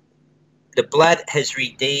 Like, the blood has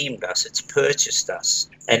redeemed us, it's purchased us,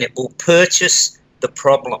 and it will purchase the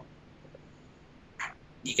problem.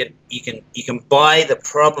 You can buy the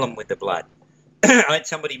problem with the blood. I had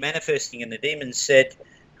somebody manifesting, and the demon said,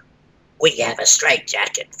 "We have a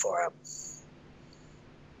straitjacket for him."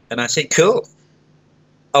 And I said, "Cool.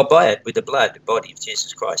 I'll buy it with the blood, the body of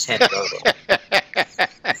Jesus Christ. Hand it over."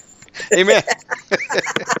 Amen.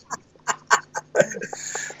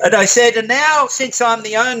 And I said, "And now, since I'm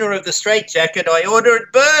the owner of the straitjacket, I order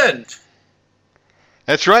it burned."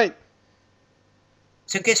 That's right.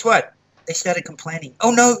 So guess what? They started complaining.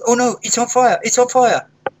 Oh no, it's on fire, it's on fire.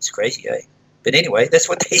 It's crazy, eh? But anyway, that's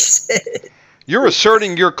what they said. You're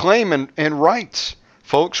asserting your claim and rights,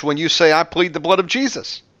 folks, when you say, I plead the blood of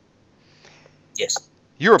Jesus. Yes.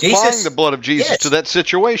 You're applying Jesus, the blood of Jesus yes. to that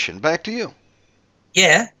situation. Back to you.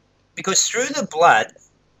 Yeah, because through the blood,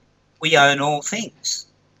 we own all things.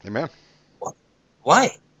 Amen.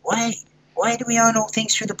 Why? Why do we own all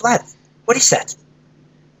things through the blood? What is that?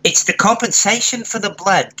 It's the compensation for the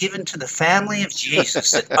blood given to the family of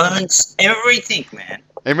Jesus that owns everything, man.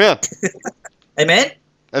 Amen. Amen?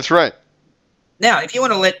 That's right. Now, if you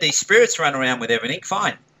want to let these spirits run around with everything,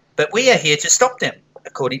 fine. But we are here to stop them,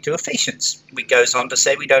 according to Ephesians. It goes on to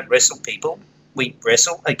say we don't wrestle people, we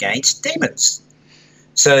wrestle against demons.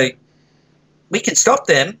 So we can stop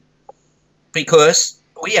them because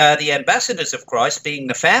we are the ambassadors of Christ, being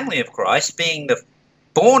the family of Christ, being the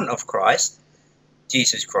born of Christ,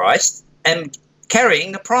 Jesus Christ, and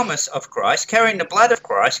carrying the promise of Christ, carrying the blood of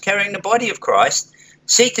Christ, carrying the body of Christ,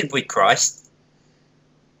 seated with Christ.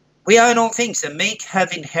 We own all things. The meek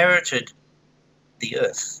have inherited the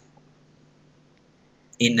earth.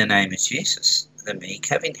 In the name of Jesus, the meek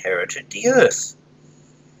have inherited the earth.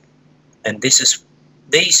 And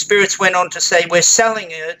these spirits went on to say, we're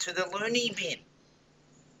selling her to the loony bin.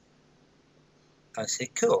 I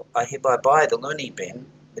said, cool. I hereby buy the loony bin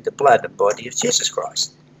with the blood and body of Jesus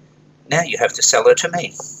Christ. Now you have to sell her to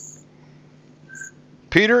me.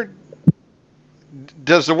 Peter,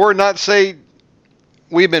 does the word not say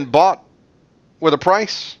we've been bought with a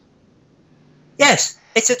price? Yes,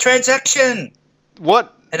 it's a transaction.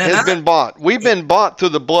 What has been bought? We've been bought through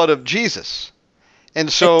the blood of Jesus.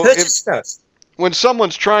 And so it purchased us. When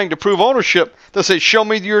someone's trying to prove ownership, they'll say, show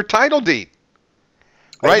me your title deed.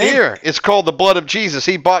 Right Amen. here. It's called the blood of Jesus.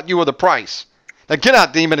 He bought you with a price. Now get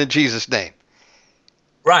out, demon, in Jesus' name.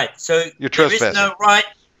 Right. So You're there is trespassing. no right.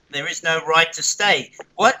 There is no right to stay.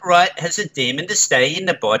 What right has a demon to stay in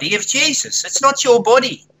the body of Jesus? It's not your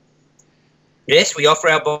body. Yes, we offer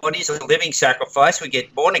our bodies as a living sacrifice. We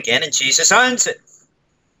get born again, and Jesus owns it.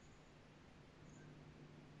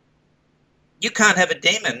 You can't have a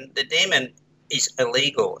demon. The demon is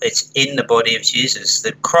illegal. It's in the body of Jesus.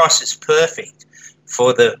 The cross is perfect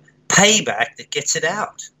for the payback that gets it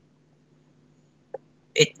out.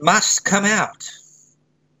 It must come out.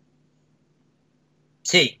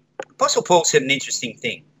 See, Apostle Paul said an interesting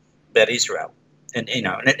thing about Israel, and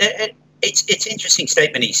it's an interesting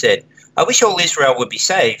statement. He said, "I wish all Israel would be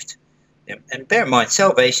saved." And bear in mind,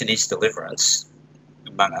 salvation is deliverance,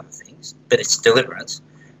 among other things, but it's deliverance.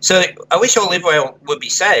 So I wish all Israel would be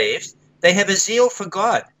saved. They have a zeal for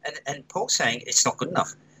God, and Paul's saying it's not good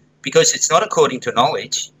enough because it's not according to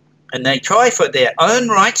knowledge, and they try for their own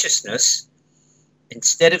righteousness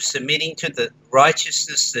instead of submitting to the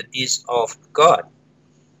righteousness that is of God.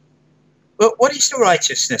 Well, what is the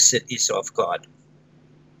righteousness that is of God?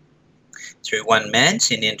 Through one man,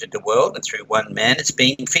 sin entered the world, and through one man it's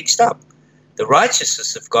being fixed up. The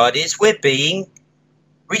righteousness of God is we're being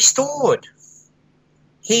restored.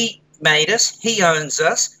 He made us. He owns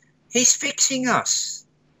us. He's fixing us.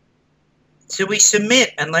 So we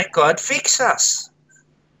submit and let God fix us.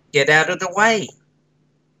 Get out of the way.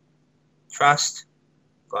 trust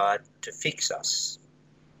God to fix us.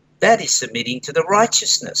 That is submitting to the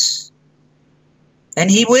righteousness. And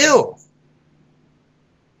he will.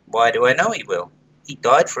 Why do I know he will? He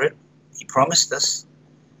died for it. He promised us.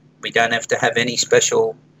 We don't have to have any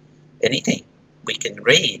special anything. We can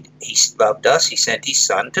read. He loved us. He sent his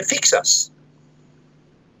son to fix us.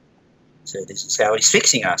 So this is how he's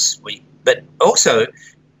fixing us. But also,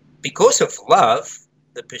 because of love,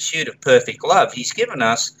 the pursuit of perfect love, he's given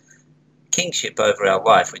us kingship over our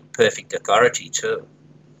life with perfect authority too.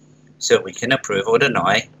 So we can approve or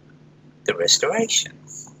deny the restoration.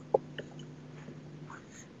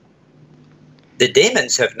 The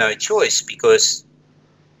demons have no choice because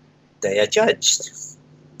they are judged.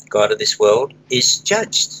 The God of this world is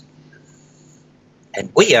judged. And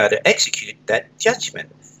we are to execute that judgment.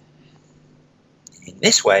 In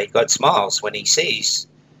this way, God smiles when he sees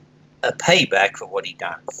a payback for what he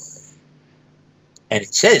done. And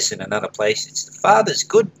it says in another place, it's the Father's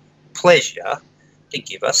good pleasure to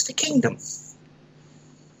give us the kingdom.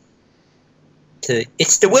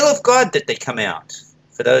 It's the will of God that they come out.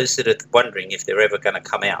 For those that are wondering if they're ever going to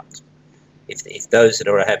come out, if those that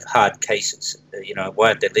have hard cases, why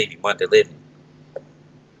aren't they leaving? Why aren't they leaving?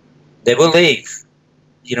 They will leave.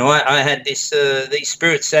 I had these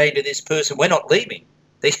spirits saying to this person, "We're not leaving."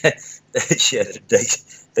 They said,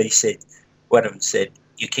 one of them said,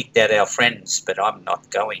 "You kicked out our friends, but I'm not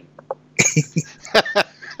going."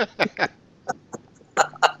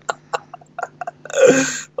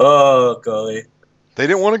 Oh, golly. They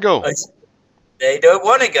didn't want to go. They don't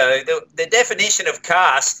want to go. The definition of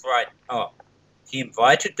cast, right? Oh, he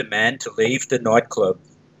invited the man to leave the nightclub.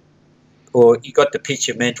 Or you got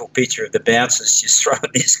the mental picture of the bouncers just throwing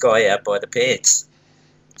this guy out by the pants.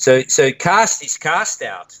 So cast is cast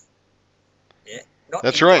out. Yeah, not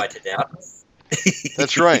That's invited right. out.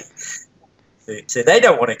 That's right. So they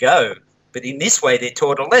don't want to go. But in this way, they're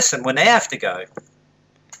taught a lesson when they have to go.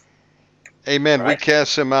 Amen. Right? We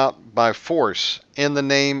cast them out by force in the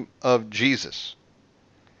name of Jesus.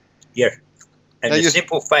 Yeah. And the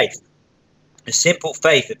simple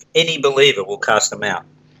faith of any believer will cast them out.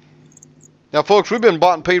 Now, folks, we've been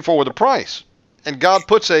bought and paid for with a price. And God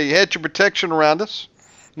puts a hedge of protection around us,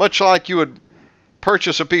 much like you would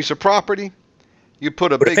purchase a piece of property. You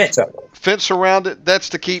put a big fence around it. That's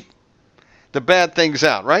to keep the bad things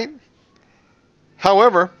out, right?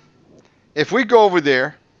 However, if we go over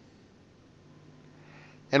there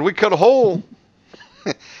and we cut a hole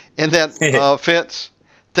in that fence,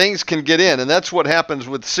 things can get in. And that's what happens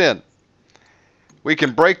with sin. We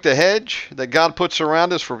can break the hedge that God puts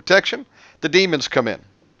around us for protection. The demons come in.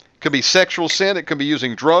 It could be sexual sin. It could be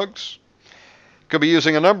using drugs. It could be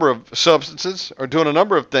using a number of substances or doing a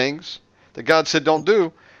number of things that God said don't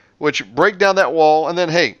do, which break down that wall. And then,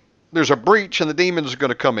 hey, there's a breach and the demons are going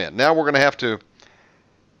to come in. Now we're going to have to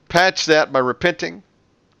patch that by repenting,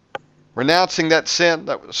 renouncing that sin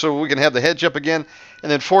so we can have the hedge up again,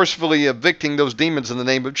 and then forcefully evicting those demons in the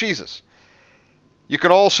name of Jesus. You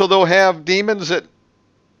can also, though, have demons that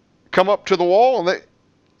come up to the wall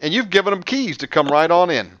and you've given them keys to come right on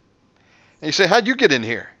in. And you say, how'd you get in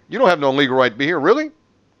here? You don't have no legal right to be here. Really?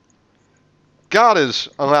 God has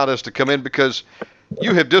allowed us to come in because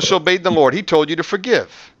you have disobeyed the Lord. He told you to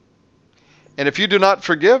forgive. And if you do not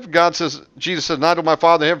forgive, Jesus says, neither will my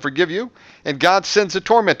Father in heaven forgive you. And God sends the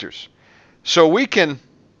tormentors. So we can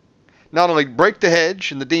not only break the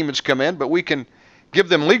hedge and the demons come in, but we can give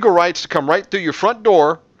them legal rights to come right through your front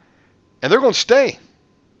door, and they're going to stay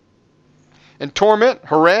and torment,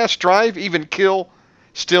 harass, strive, even kill,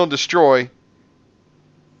 steal, and destroy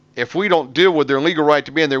if we don't deal with their legal right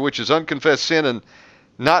to be in there, which is unconfessed sin and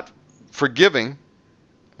not forgiving.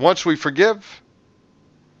 Once we forgive,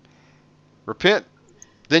 repent,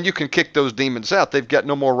 then you can kick those demons out. They've got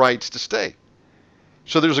no more rights to stay.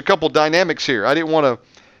 So there's a couple dynamics here. I didn't want to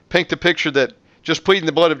paint the picture that just pleading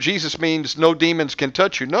the blood of Jesus means no demons can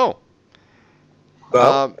touch you. No.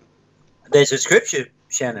 Well, there's a scripture,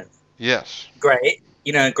 Shannon. Yes. Great.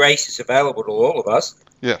 Grace is available to all of us.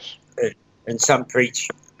 Yes. And some preach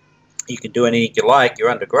you can do anything you like. You're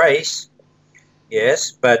under grace. Yes.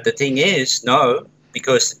 But the thing is, no.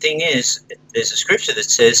 Because the thing is, there's a scripture that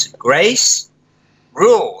says grace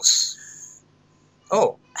rules.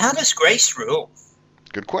 Oh, how does grace rule?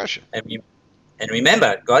 Good question. And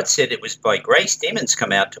remember, God said it was by grace demons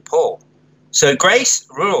come out to Paul. So grace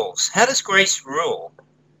rules. How does grace rule?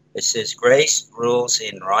 It says grace rules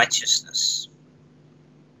in righteousness.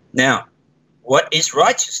 Now, what is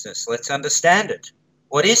righteousness? Let's understand it.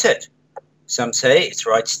 What is it? Some say it's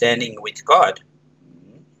right standing with God.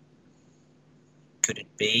 Could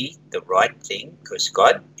it be the right thing? Because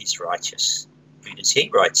God is righteous. Who does he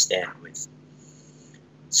right stand with?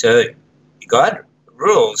 So God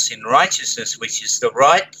rules in righteousness, which is the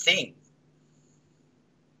right thing.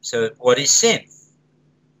 So what is sin?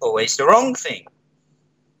 Always the wrong thing.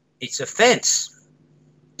 It's offense.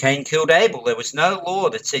 Cain killed Abel. There was no law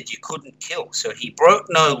that said you couldn't kill. So he broke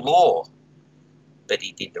no law, but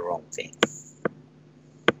he did the wrong thing.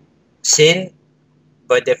 Sin,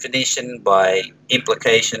 by definition, by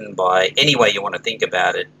implication, by any way you want to think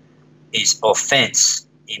about it, is offense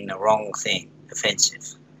in the wrong thing,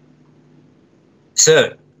 offensive.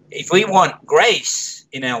 So if we want grace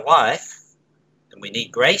in our life, and we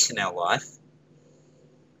need grace in our life,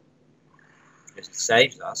 because it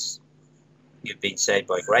saves us, you've been saved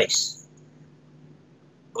by grace,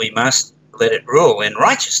 we must let it rule in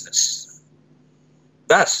righteousness.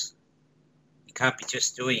 Thus, you can't be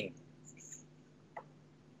just doing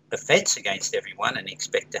offense against everyone and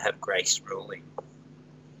expect to have grace ruling.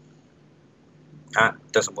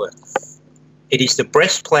 It doesn't work. It is the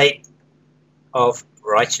breastplate of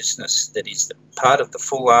righteousness that is the part of the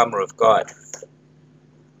full armor of God.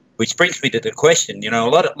 Which brings me to the question, a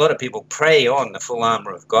lot of people pray on the full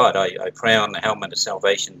armor of God. I pray on the helmet of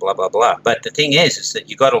salvation, blah, blah, blah. But the thing is that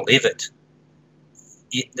you got to live it.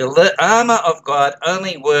 The armor of God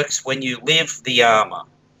only works when you live the armor.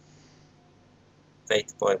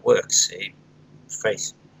 Faith by works,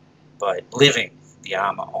 faith by living the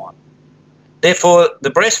armor on. Therefore,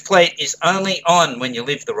 the breastplate is only on when you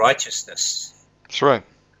live the righteousness. That's right.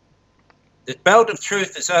 The belt of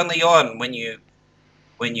truth is only on when you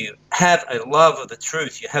have a love of the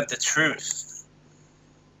truth. You have the truth.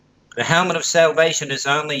 The helmet of salvation is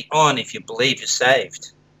only on if you believe you're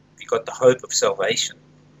saved. If you've got the hope of salvation,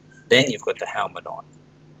 then you've got the helmet on.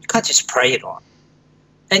 You can't just pray it on.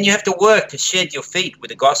 And you have to work to shed your feet with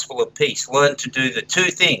the gospel of peace. Learn to do the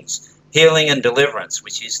two things, healing and deliverance,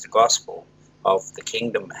 which is the gospel of the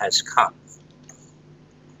kingdom has come.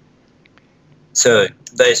 So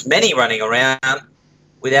there's many running around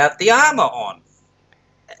without the armor on.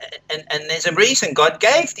 And there's a reason God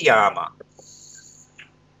gave the armor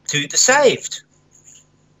to the saved.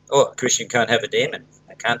 Oh, a Christian can't have a demon,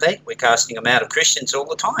 can't they? We're casting them out of Christians all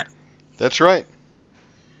the time. That's right.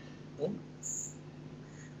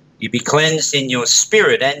 You be cleansed in your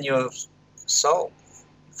spirit and your soul,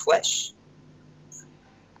 flesh.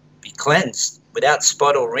 Be cleansed without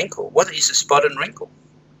spot or wrinkle. What is a spot and wrinkle?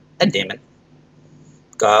 A demon.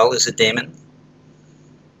 Guile is a demon.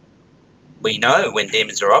 We know when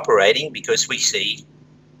demons are operating because we see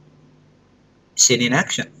sin in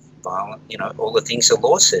action. Violent, all the things the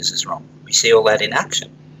law says is wrong. We see all that in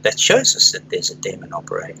action. That shows us that there's a demon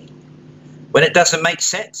operating. When it doesn't make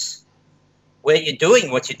sense, where you're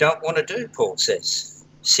doing what you don't want to do, Paul says.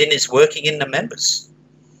 Sin is working in the members.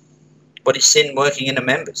 What is sin working in the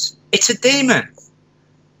members? It's a demon.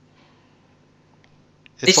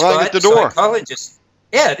 It's lying at the door. Psychologist,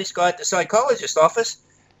 this guy at the psychologist office,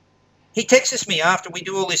 he texts me after we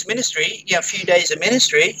do all this ministry, a few days of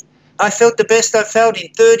ministry. I felt the best I've felt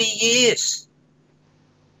in 30 years.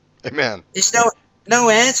 Amen. There's no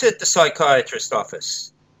answer at the psychiatrist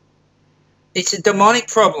office. It's a demonic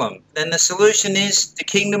problem. And the solution is the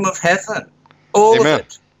kingdom of heaven. All of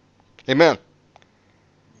it. Amen.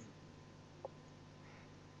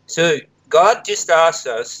 So God just asks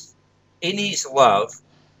us in his love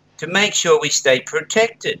to make sure we stay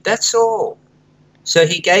protected. That's all. So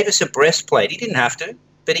he gave us a breastplate. He didn't have to,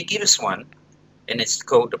 but he gave us one. And it's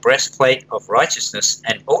called the breastplate of righteousness.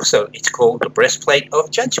 And also it's called the breastplate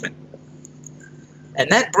of judgment.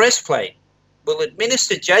 And that breastplate will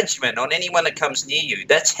administer judgment on anyone that comes near you.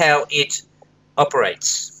 That's how it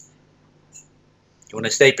operates. You want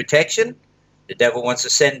to stay protection? The devil wants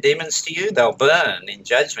to send demons to you. They'll burn in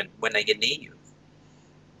judgment when they get near you.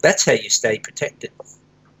 That's how you stay protected.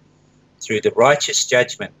 Through the righteous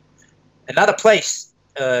judgment. Another place,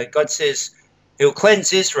 God says, he'll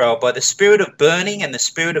cleanse Israel by the spirit of burning and the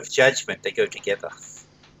spirit of judgment. They go together.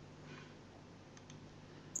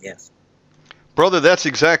 Yes. Brother, that's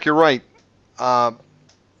exactly right.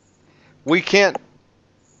 We can't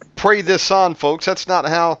pray this on, folks. That's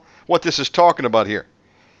not what this is talking about here.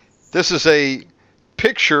 This is a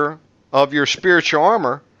picture of your spiritual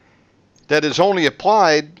armor that is only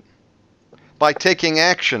applied by taking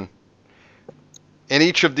action in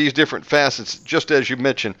each of these different facets, just as you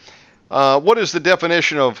mentioned. What is the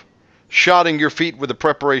definition of shodding your feet with the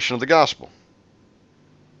preparation of the gospel?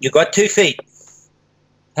 You've got 2 feet,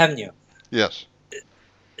 haven't you? Yes.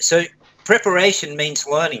 So preparation means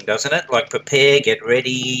learning, doesn't it? Like prepare, get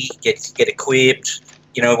ready, get equipped.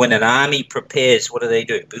 When an army prepares, what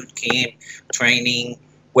do? Boot camp, training,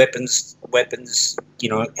 weapons,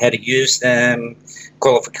 how to use them,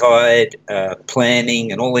 qualified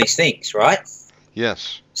planning, and all these things, right?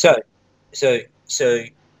 Yes. So,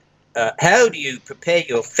 how do you prepare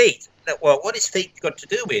your feet? Well, what has feet got to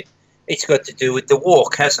do with? It's got to do with the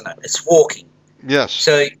walk, hasn't it? It's walking. Yes.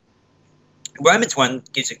 So Romans 1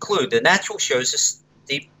 gives a clue. The natural shows us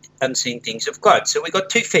deep, unseen things of God. So we got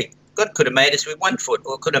 2 feet. God could have made us with 1 foot,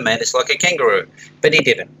 or could have made us like a kangaroo, but he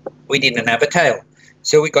didn't. We didn't have a tail.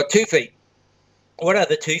 So we got 2 feet. What are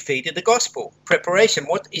the 2 feet of the gospel? Preparation.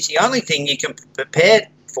 What is the only thing you can prepare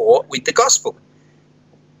for with the gospel?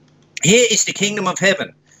 Here is the kingdom of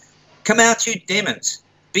heaven. Come out, you demons.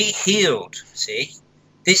 Be healed. See?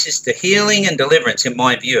 This is the healing and deliverance, in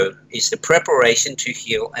my view, is the preparation to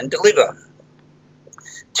heal and deliver.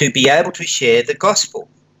 To be able to share the gospel.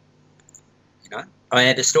 I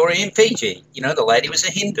had a story in Fiji. The lady was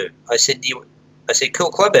a Hindu. I said, cool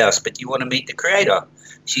clubhouse, but do you want to meet the creator?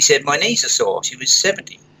 She said, my knees are sore. She was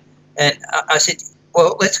 70. And I said,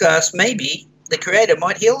 well, let's ask, maybe the creator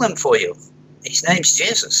might heal them for you. His name's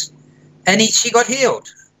Jesus. And she got healed.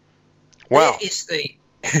 Wow.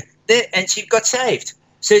 And she got saved.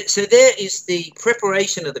 So there is the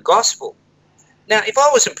preparation of the gospel. Now, if I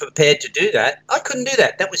wasn't prepared to do that, I couldn't do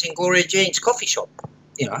that. That was in Gloria Jean's coffee shop,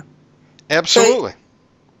 Absolutely. So,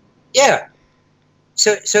 yeah.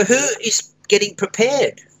 So who is getting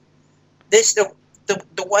prepared? There's the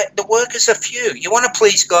workers are few. You want to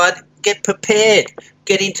please God, get prepared.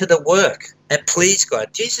 Get into the work and please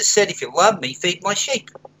God. Jesus said, if you love me, feed my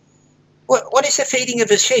sheep. What is the feeding of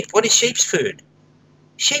a sheep? What is sheep's food?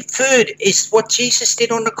 Sheep food is what Jesus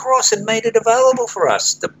did on the cross and made it available for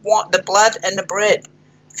us. The blood and the bread.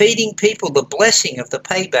 Feeding people the blessing of the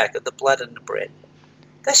payback of the blood and the bread.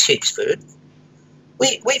 That's sheep's food.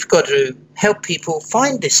 We've got to help people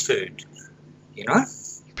find this food,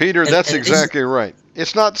 Peter, that's exactly right.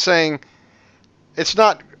 It's not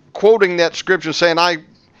quoting that scripture saying, I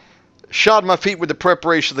shod my feet with the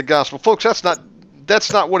preparation of the gospel. Folks, that's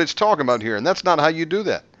not what it's talking about here, and that's not how you do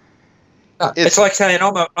that. No, it's like saying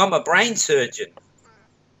I'm a brain surgeon,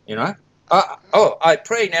 I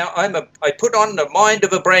pray now. I put on the mind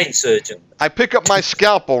of a brain surgeon. I pick up my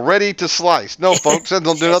scalpel, ready to slice. No, folks,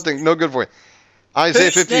 that'll do nothing, no good for you. Isaiah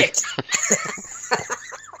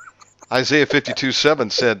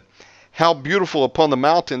 52:7 said, how beautiful upon the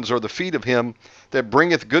mountains are the feet of him that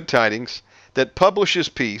bringeth good tidings, that publishes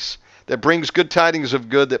peace, that brings good tidings of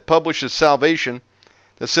good, that publishes salvation,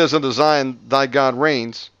 that says unto Zion, thy God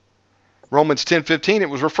reigns. Romans 10:15, it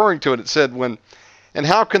was referring to it. It said, and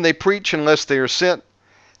how can they preach unless they are sent?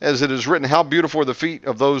 As it is written, how beautiful are the feet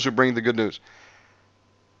of those who bring the good news.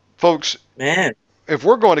 Folks, man, if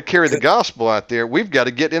we're going to carry the gospel out there, we've got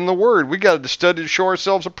to get in the Word. We've got to study to show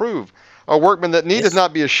ourselves approved. A workman that needeth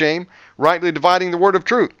not be ashamed, rightly dividing the word of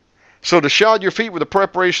truth. So to shod your feet with the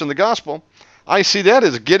preparation of the gospel, I see that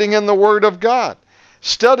as getting in the Word of God,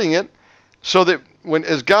 studying it, so that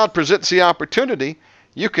as God presents the opportunity,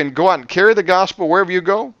 you can go out and carry the gospel wherever you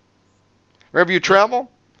go, wherever you travel,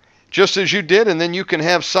 just as you did, and then you can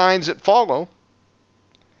have signs that follow.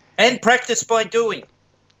 And practice by doing.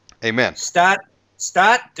 Amen. Start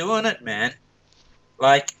doing it, man.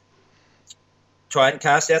 Like, try and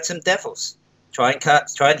cast out some devils. Try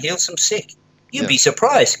and heal some sick. You'd be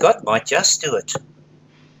surprised. God might just do it.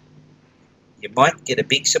 You might get a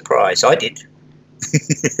big surprise. I did.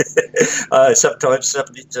 Sometimes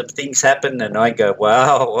some things happen and I go,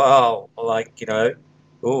 wow, like,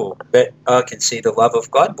 but I can see the love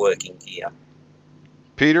of God working here.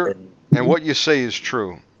 Peter, and what you say is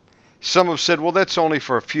true. Some have said, well, that's only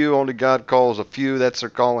for a few, only God calls a few, that's their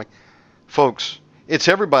calling. Folks, it's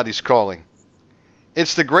everybody's calling.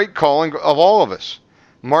 It's the great calling of all of us.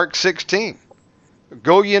 Mark 16,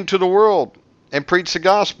 go ye into the world and preach the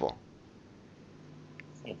gospel.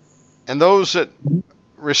 And those that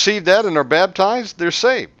receive that and are baptized, they're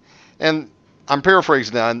saved. And I'm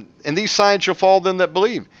paraphrasing now. And these signs shall follow them that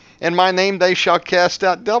believe. In my name they shall cast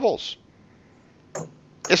out devils.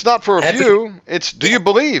 It's not for a few. It's, do you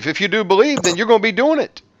believe? If you do believe, then you're going to be doing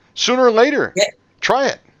it. Sooner or later. Yeah. Try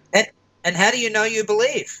it. And how do you know you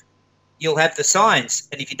believe? You'll have the signs.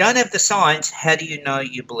 And if you don't have the signs, how do you know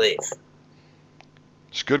you believe?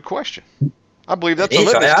 It's a good question. I believe that's a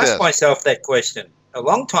litmus test. I asked myself that question a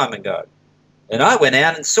long time ago. And I went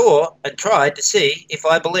out and saw and tried to see if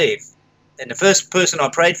I believe. And the first person I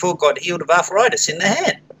prayed for got healed of arthritis in the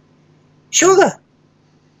hand. Sure.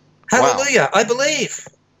 Hallelujah. Wow. I believe.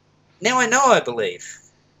 Now I know I believe.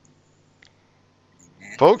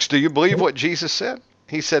 Folks, do you believe what Jesus said?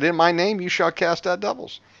 He said, in my name you shall cast out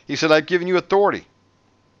devils. He said, I've given you authority,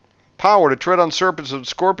 power to tread on serpents and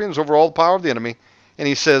scorpions, over all the power of the enemy, and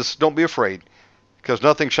he says, don't be afraid, because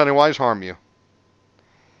nothing shall anywise harm you.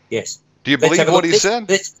 Yes. Do you believe what he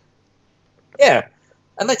said? Yeah.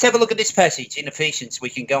 And let's have a look at this passage in Ephesians. We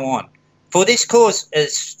can go on. For this cause,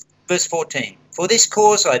 as verse 14, for this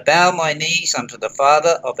cause I bow my knees unto the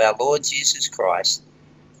Father of our Lord Jesus Christ,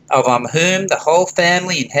 of whom the whole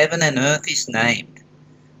family in heaven and earth is named.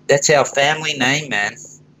 That's our family name, man.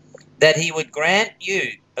 That he would grant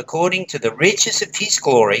you, according to the riches of his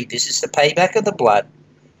glory, this is the payback of the blood,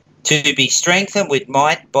 to be strengthened with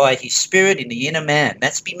might by his Spirit in the inner man.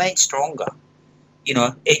 That's be made stronger. You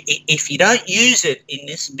know, if you don't use it in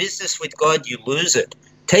this business with God, you lose it.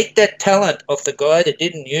 Take that talent of the guy that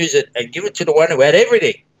didn't use it and give it to the one who had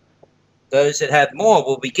everything. Those that have more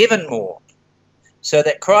will be given more. So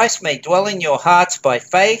that Christ may dwell in your hearts by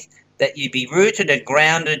faith, that you be rooted and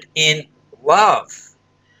grounded in love.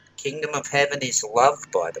 Kingdom of heaven is love,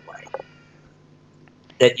 by the way.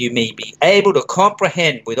 That you may be able to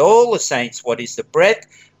comprehend with all the saints what is the breadth,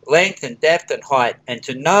 length, and depth, and height, and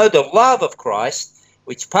to know the love of Christ,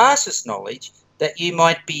 which passes knowledge, that you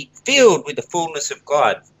might be filled with the fullness of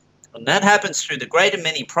God. And that happens through the great and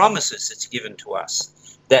many promises that's given to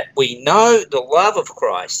us, that we know the love of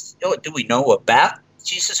Christ. Do we know about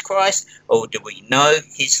Jesus Christ, or do we know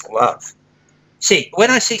his love? See, when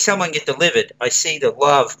I see someone get delivered, I see the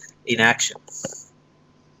love in action.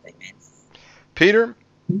 Amen. Peter,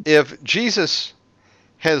 if Jesus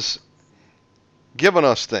has given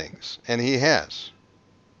us things, and he has,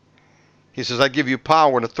 he says, I give you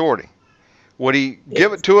power and authority. Would he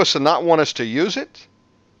give it to us and not want us to use it,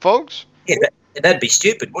 folks? Yeah, that'd be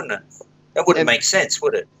stupid, wouldn't it? That wouldn't make sense,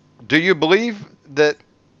 would it? Do you believe that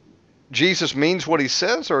Jesus means what he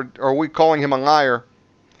says, or are we calling him a liar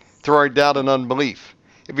through our doubt and unbelief?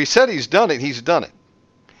 If he said he's done it, he's done it.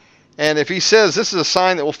 And if he says this is a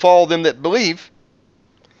sign that will follow them that believe,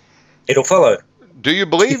 it'll follow. Do you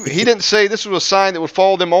believe? He didn't say this was a sign that would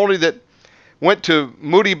follow them only that went to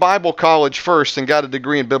Moody Bible College first and got a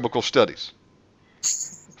degree in biblical studies.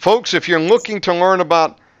 Folks, if you're looking to learn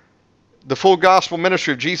about the full gospel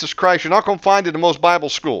ministry of Jesus Christ, you're not going to find it in most Bible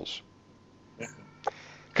schools.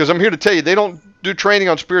 Because I'm here to tell you, they don't do training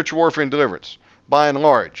on spiritual warfare and deliverance, by and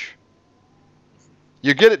large.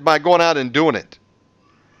 You get it by going out and doing it.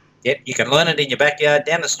 Yep, you can learn it in your backyard,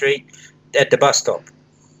 down the street, at the bus stop,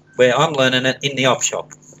 where I'm learning it in the op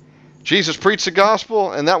shop. Jesus preached the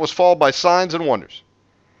gospel, and that was followed by signs and wonders.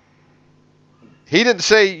 He didn't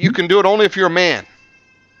say you can do it only if you're a man.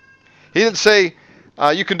 He didn't say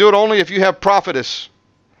you can do it only if you have prophetess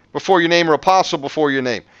before your name or apostle before your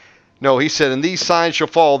name. No, he said, and these signs shall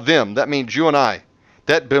follow them. That means you and I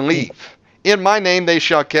that believe. In my name they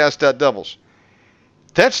shall cast out devils.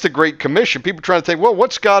 That's the Great Commission. People trying to think, well,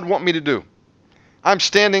 what's God want me to do? I'm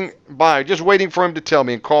standing by, just waiting for him to tell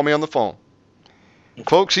me and call me on the phone.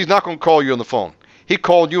 Folks, he's not going to call you on the phone. He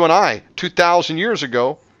called you and I 2,000 years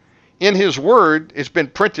ago. In his word, it's been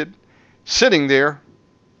printed, sitting there.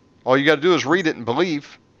 All you got to do is read it and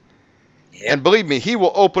believe. Yep. And believe me, he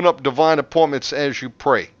will open up divine appointments as you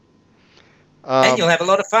pray. And you'll have a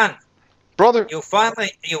lot of fun. Brother, You'll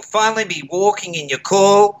finally be walking in your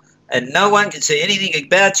call, and no one can say anything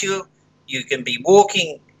about you. You can be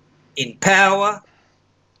walking in power,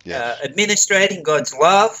 yes. administrating God's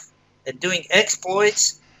love, and doing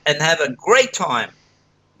exploits, and have a great time.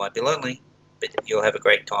 Might be lonely, but you'll have a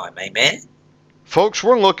great time. Amen? Folks,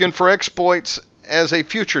 we're looking for exploits as a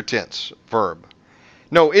future tense verb.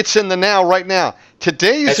 No, it's in the now, right now.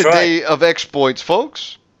 Today is the day of exploits,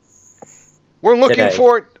 folks. We're looking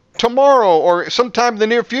for it tomorrow or sometime in the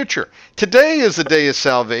near future. Today is the day of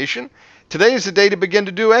salvation. Today is the day to begin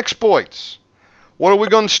to do exploits. What are we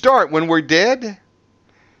going to start? When we're dead?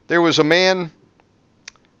 There was a man,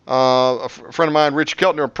 a friend of mine, Rich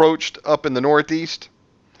Keltner, approached up in the Northeast.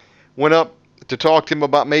 Went up to talk to him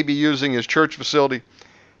about maybe using his church facility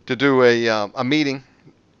to do a meeting,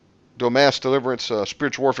 do a mass deliverance,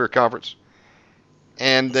 spiritual warfare conference.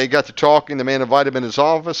 And they got to talking. The man invited him in his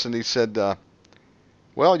office, and he said,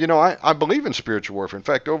 well, you know, I believe in spiritual warfare. In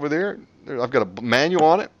fact, over there, I've got a manual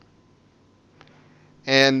on it.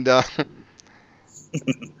 And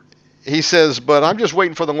he says, but I'm just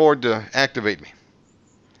waiting for the Lord to activate me.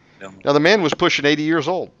 No. Now, the man was pushing 80 years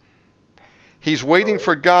old. He's waiting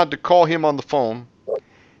for God to call him on the phone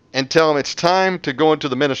and tell him it's time to go into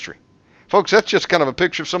the ministry. Folks, that's just kind of a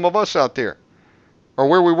picture of some of us out there, or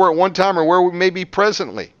where we were at one time or where we may be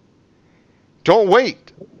presently. Don't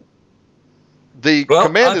wait. The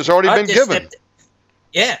command has already been given.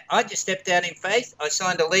 I just stepped out in faith. I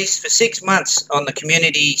signed a lease for 6 months on the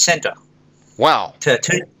community centre. Wow. To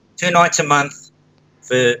two nights a month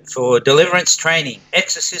for deliverance training,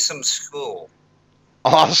 exorcism school.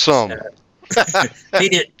 Awesome.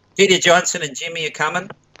 Peter Johnson and Jimmy are coming.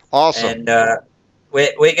 Awesome. And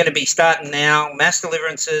we're going to be starting now mass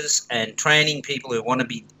deliverances and training people who want to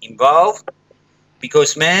be involved.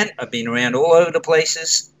 Because, man, I've been around all over the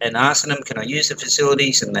places and asking them, can I use the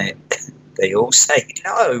facilities? And they all say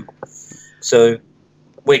no. So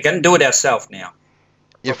we're going to do it ourselves now.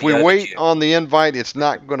 If we wait on the invite, it's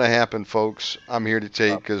not going to happen, folks. I'm here to tell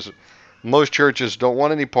you, because most churches don't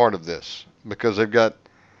want any part of this, because they've got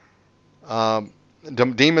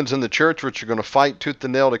demons in the church which are going to fight tooth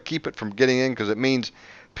and nail to keep it from getting in, because it means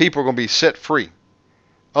people are going to be set free.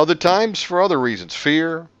 Other times for other reasons,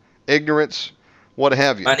 fear, ignorance, what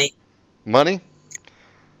have you. Money?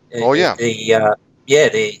 Oh, yeah. The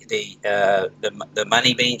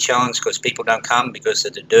money being challenged because people don't come because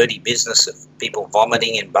of the dirty business of people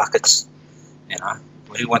vomiting in buckets. You know,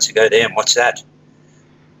 who wants to go there and watch that?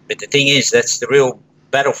 But the thing is, that's the real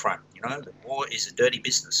battlefront. You know, the war is a dirty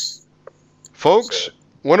business. Folks,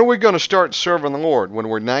 when are we going to start serving the Lord? When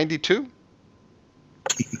we're 92?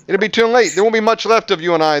 It'll be too late. There won't be much left of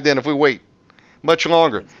you and I then if we wait much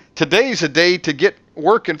longer. Today's a day to get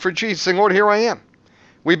working for Jesus, saying, Lord, here I am.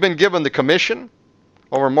 We've been given the commission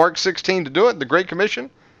over Mark 16 to do it, the Great Commission.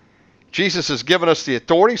 Jesus has given us the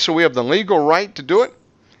authority, so we have the legal right to do it.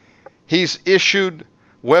 He's issued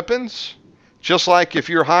weapons, just like if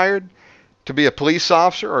you're hired to be a police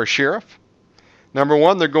officer or a sheriff. Number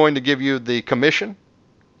one, they're going to give you the commission,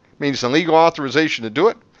 means the legal authorization to do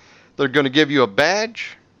it. They're going to give you a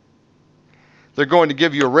badge. They're going to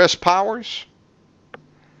give you arrest powers.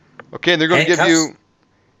 Okay, and they're going to give you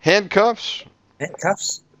handcuffs.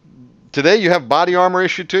 Handcuffs. Today you have body armor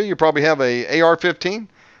issued to you. You probably have a AR-15.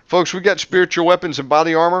 Folks, we've got spiritual weapons and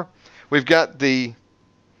body armor. We've got the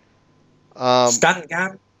stun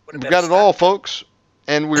gun. We've got it all, folks.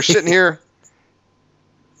 And we're sitting here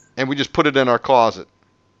and we just put it in our closet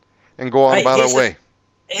and go on about our way.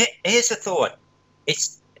 Here's a thought.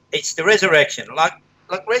 It's the resurrection.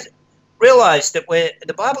 Realize that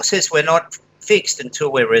the Bible says we're not fixed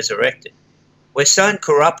until we're resurrected. We're so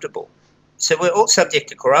incorruptible. So we're all subject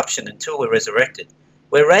to corruption until we're resurrected.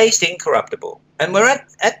 We're raised incorruptible. And we're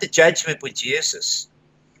at the judgment with Jesus.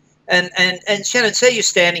 And Shannon, say you're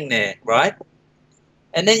standing there, right?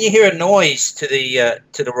 And then you hear a noise to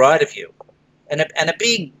the right of you. And a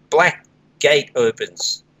big black gate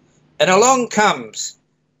opens. And along comes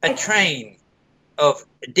a train of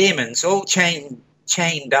demons all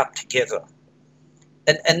chained up together.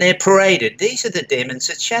 And they're paraded. These are the demons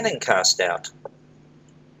that Shannon cast out.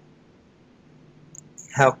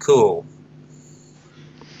 How cool.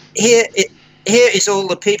 Here is all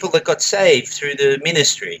the people that got saved through the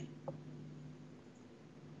ministry.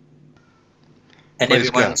 And Praise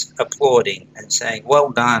everyone's God. applauding and saying, well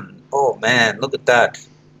done. Oh, man, look at that.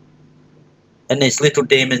 And there's little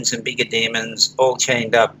demons and bigger demons all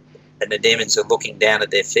chained up. And the demons are looking down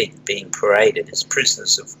at their feet, being paraded as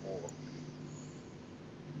prisoners of war.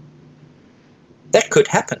 That could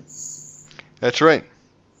happen. That's right.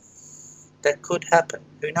 That could happen.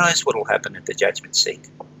 Who knows what will happen at the judgment seat?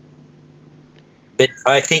 But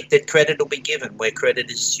I think that credit will be given where credit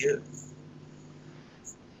is due.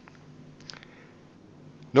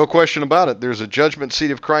 No question about it. There's a judgment seat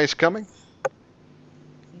of Christ coming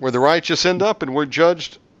where the righteous end up and we're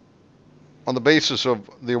judged on the basis of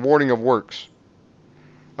the awarding of works.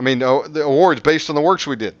 I mean, the awards based on the works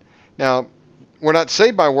we did. Now, we're not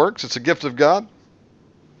saved by works. It's a gift of God.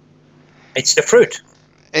 It's the fruit.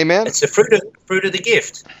 Amen. It's the fruit of the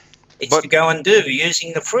gift. It's to go and do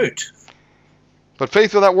using the fruit. But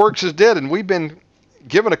faith without works is dead, and we've been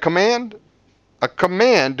given a command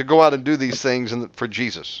to go out and do these things for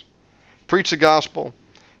Jesus. Preach the gospel,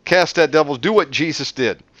 cast out devils, do what Jesus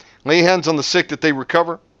did. Lay hands on the sick that they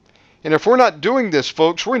recover. And if we're not doing this,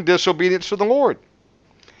 folks, we're in disobedience to the Lord.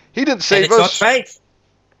 He didn't save us. It's not faith.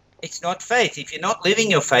 It's not faith. If you're not living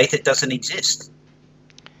your faith, it doesn't exist.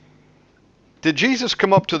 Did Jesus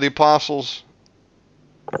come up to the apostles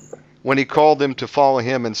when he called them to follow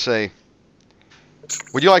him and say,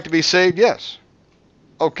 would you like to be saved? Yes.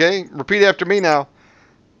 Okay, repeat after me now.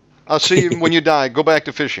 I'll see you when you die. Go back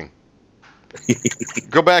to fishing.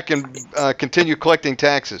 Go back and continue collecting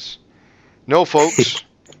taxes. No, folks.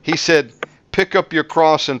 He said, pick up your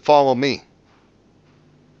cross and follow me.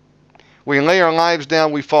 We lay our lives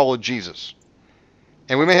down, we follow Jesus.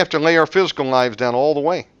 And we may have to lay our physical lives down all the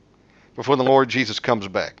way before the Lord Jesus comes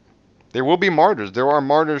back. There will be martyrs. There are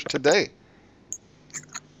martyrs today.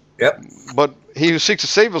 Yep. But he who seeks to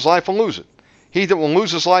save his life will lose it. He that will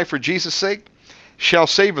lose his life for Jesus' sake shall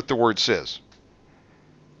save it, the word says.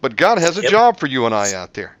 But God has a job for you and I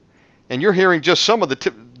out there. And you're hearing just some of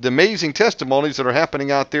the the amazing testimonies that are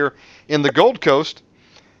happening out there in the Gold Coast,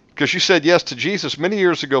 because you said yes to Jesus many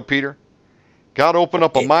years ago, Peter. God opened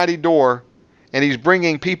up a mighty door, and he's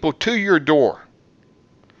bringing people to your door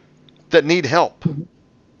that need help.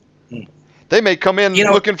 They may come in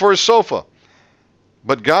looking for a sofa,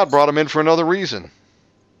 but God brought them in for another reason.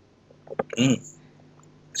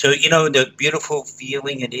 So, the beautiful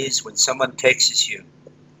feeling it is when someone texts you,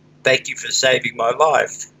 "Thank you for saving my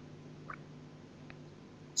life."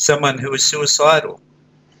 Someone who is suicidal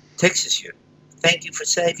texts you, "Thank you for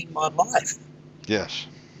saving my life." Yes.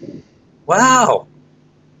 Wow.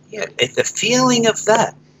 Yeah, the feeling of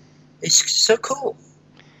that is so cool.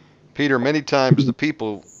 Peter, many times the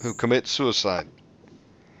people who commit suicide,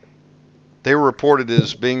 they were reported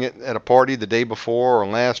as being at a party the day before or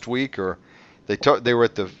last week, or they were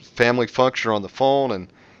at the family function or on the phone, and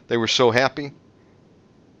they were so happy,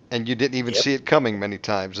 and you didn't even see it coming many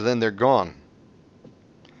times, and then they're gone.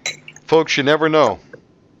 Folks, you never know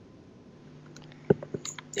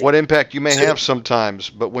what impact you may have sometimes,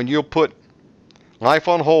 but when you'll put life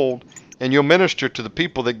on hold and you'll minister to the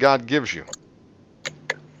people that God gives you,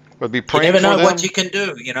 we'll be praying for them. You never know what you can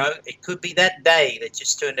do, It could be that day that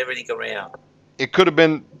just turned everything around. It could have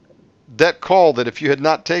been that call that if you had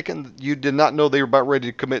not taken, you did not know they were about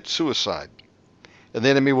ready to commit suicide. And the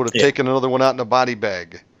enemy would have taken another one out in a body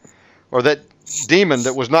bag. Or that demon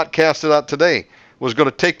that was not casted out today was going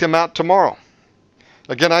to take them out tomorrow.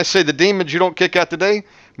 Again, I say the demons you don't kick out today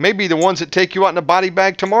may be the ones that take you out in a body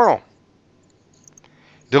bag tomorrow.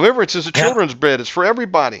 Deliverance is a children's bread. It's for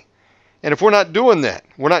everybody. And if we're not doing that,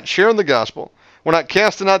 we're not sharing the gospel, we're not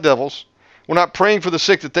casting out devils, we're not praying for the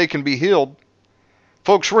sick that they can be healed,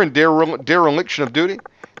 folks, we're in dereliction of duty,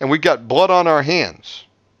 and we've got blood on our hands.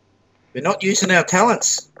 We're not using our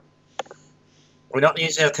talents. We're not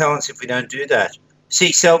using our talents if we don't do that.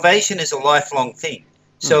 See, salvation is a lifelong thing.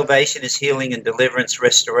 Salvation is healing and deliverance,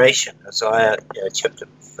 restoration. Isaiah chapter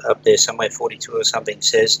up there somewhere 42 or something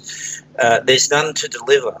says, there's none to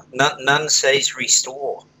deliver. None says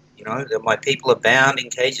restore. My people are bound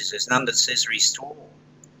in cages. There's none that says restore.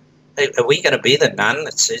 Are we going to be the none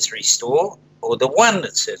that says restore, or the one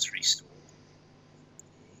that says restore?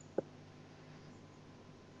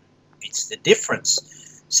 It's the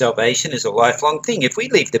difference. Salvation is a lifelong thing. If we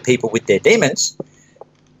leave the people with their demons,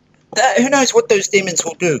 who knows what those demons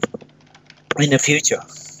will do in the future?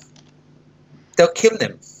 They'll kill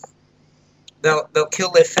them. They'll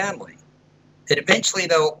kill their family. And eventually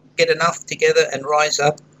they'll get enough together and rise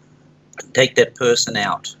up and take that person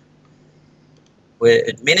out. We're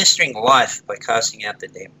administering life by casting out the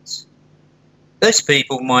demons. Those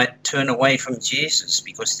people might turn away from Jesus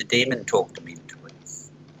because the demon talked them into it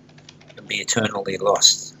and be eternally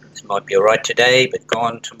lost. It might be all right today, but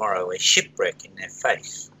gone tomorrow, a shipwreck in their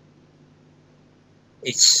faith.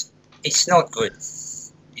 It's not good.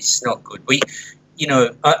 It's not good.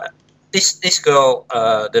 This girl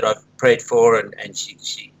that I've prayed for, and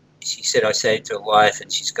she said I saved her life,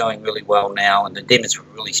 and she's going really well now, and the demons were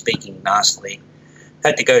really speaking nastily.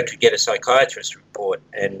 Had to go to get a psychiatrist report,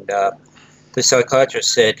 and the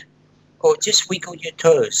psychiatrist said, "Oh, just wiggle your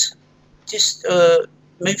toes, just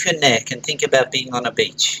move your neck, and think about being on a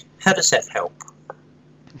beach. How does that help?"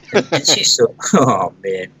 And she's so, oh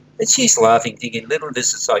man. And she's laughing, thinking, little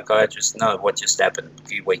does the psychiatrist know what just happened a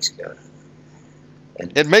few weeks ago.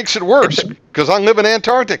 And it makes it worse, because I live in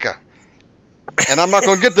Antarctica, and I'm not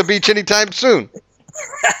going to get the beach anytime soon.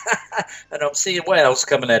 And I'm seeing whales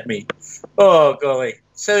coming at me. Oh, golly.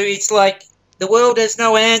 So it's like the world has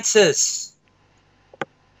no answers.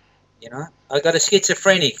 I got a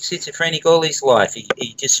schizophrenic all his life.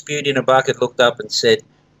 He just spewed in a bucket, looked up and said,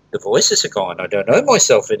 "The voices are gone. I don't know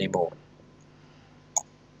myself anymore."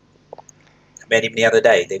 Met him the other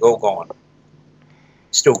day. They're all gone.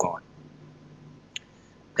 Still gone.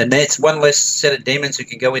 And that's one less set of demons who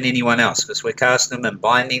can go in anyone else, because we're casting them and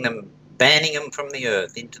binding them, banning them from the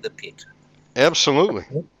earth into the pit. Absolutely.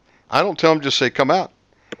 I don't tell them, just say, come out,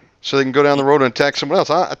 so they can go down the road and attack someone else.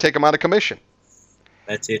 I take them out of commission.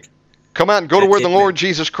 That's it. Come out and go to where the Lord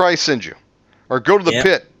Jesus Christ sends you. Or go to the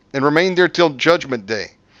pit and remain there till judgment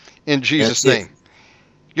day in Jesus' name.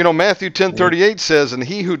 Matthew 10:38 says, "And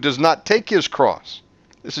he who does not take his cross,"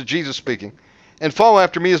 this is Jesus speaking, "and follow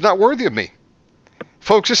after me is not worthy of me."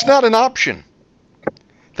 Folks, it's not an option.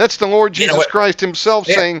 That's the Lord Jesus Christ himself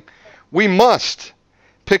saying we must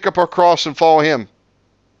pick up our cross and follow him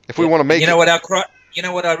if we want to make it. You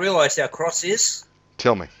know what I realized our cross is?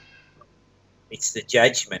 Tell me. It's the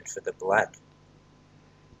judgment for the blood.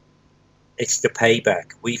 It's the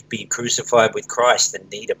payback. We've been crucified with Christ and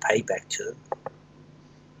need a payback too.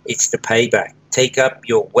 It's the payback. Take up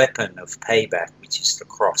your weapon of payback, which is the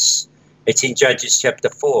cross. It's in Judges chapter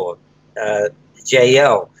 4.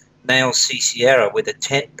 JL nails Sisera with a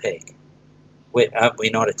tent peg. Aren't we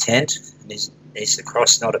not a tent? And is the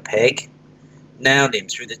cross not a peg? Nailed him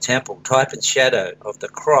through the temple, type and shadow of the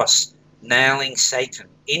cross, nailing Satan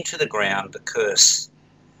into the ground, the curse.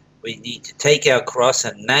 We need to take our cross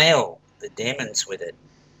and nail the demons with it.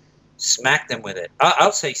 Smack them with it.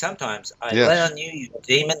 I'll say sometimes, I lay on you, you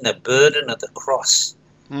demon, the burden of the cross.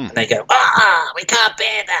 And they go, we can't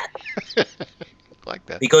bear that. Like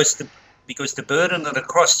that. Because the burden of the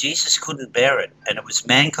cross, Jesus couldn't bear it. And it was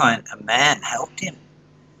mankind, a man helped him.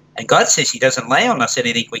 And God says he doesn't lay on us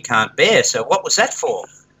anything we can't bear. So what was that for?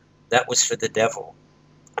 That was for the devil,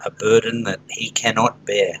 a burden that he cannot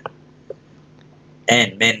bear.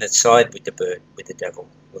 And men that side with the devil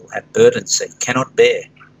will have burdens they cannot bear.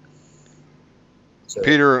 So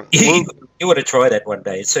Peter, you ought to try that one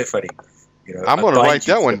day. It's so funny. You know, I'm going to write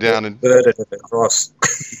that one down and burden of the cross.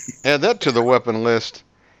 Add that to the weapon list.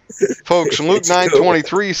 Folks, Luke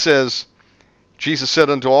 9:23 says, Jesus said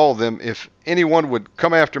unto all of them, if anyone would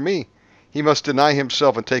come after me, he must deny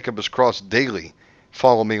himself and take up his cross daily.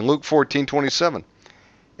 Follow me. Luke 14:27.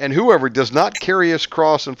 And whoever does not carry his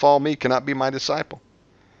cross and follow me cannot be my disciple.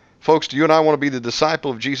 Folks, do you and I want to be the disciple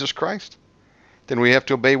of Jesus Christ? Then we have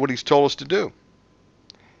to obey what he's told us to do.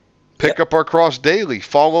 Pick up our cross daily.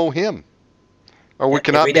 Follow him. Or we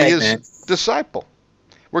cannot be his disciple.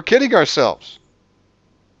 We're kidding ourselves.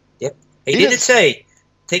 Yep. He didn't say,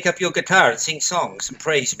 take up your guitar and sing songs and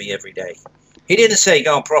praise me every day. He didn't say,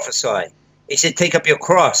 go and prophesy. He said, take up your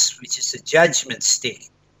cross, which is the judgment stick,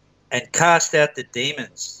 and cast out the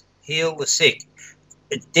demons. Heal the sick.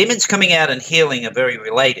 Demons coming out and healing are very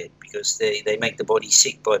related because they make the body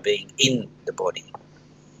sick by being in the body.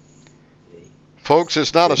 Folks,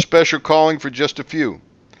 it's not a special calling for just a few.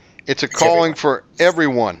 It's a calling for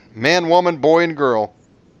everyone, man, woman, boy, and girl,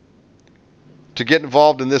 to get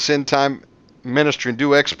involved in this end-time ministry and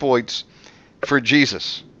do exploits for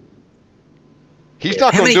Jesus. He's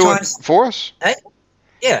not going to do it for us.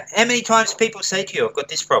 Yeah. How many times people say to you, I've got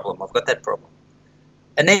this problem, I've got that problem.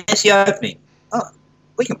 And there's the opening. Oh,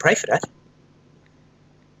 we can pray for that.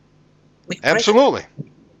 Absolutely.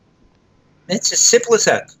 It's as simple as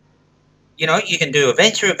that. You know, you can do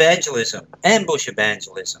venture evangelism, ambush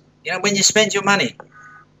evangelism. You know, when you spend your money,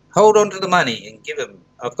 hold on to the money and give him,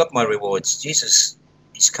 I've got my rewards. Jesus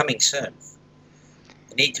is coming soon.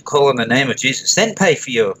 You need to call on the name of Jesus. Then pay for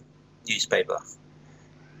your newspaper.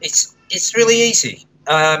 It's really easy.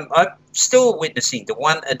 I'm still witnessing the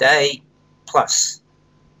 1 a day plus,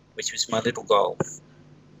 which was my little goal.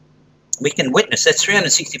 We can witness. That's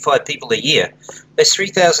 365 people a year. That's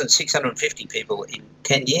 3,650 people in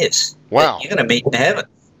 10 years. Wow. You're going to meet in heaven.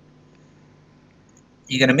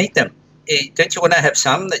 You're going to meet them. Don't you want to have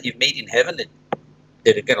some that you meet in heaven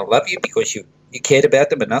that are going to love you because you cared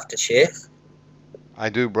about them enough to share? I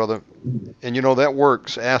do, brother. And you know, that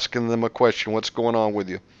works, asking them a question, what's going on with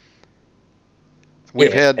you?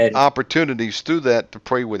 We've had opportunities through that to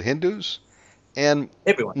pray with Hindus and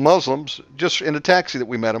everyone. Muslims, just in a taxi that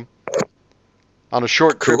we met them on a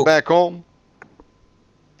short trip back home.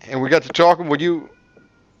 And we got to talking, would you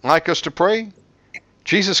like us to pray?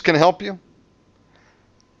 Jesus can help you.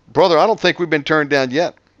 Brother, I don't think we've been turned down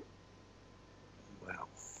yet. Wow.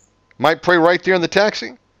 Might pray right there in the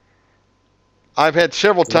taxi. I've had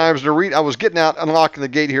several times, I was getting out, unlocking the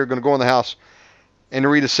gate here, going to go in the house, and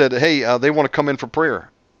Narita said, hey, they want to come in for prayer.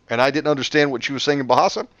 And I didn't understand what she was saying in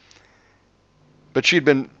Bahasa, but she'd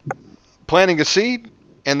been planting a seed,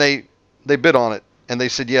 and they bid on it, and they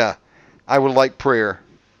said, yeah, I would like prayer.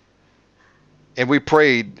 And we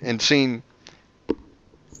prayed and seen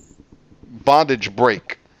bondage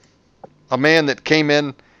break. A man that came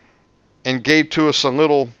in and gave to us a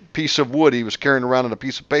little piece of wood he was carrying around in a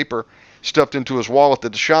piece of paper stuffed into his wallet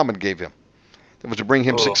that the shaman gave him. That was to bring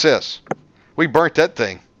him success. We burnt that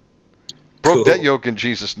thing. Broke that yoke in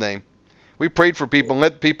Jesus' name. We prayed for people and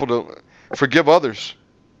led people to forgive others.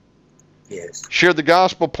 Yes. Shared the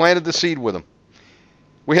gospel, planted the seed with them.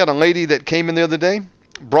 We had a lady that came in the other day,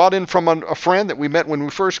 brought in from a friend that we met when we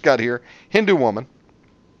first got here, Hindu woman,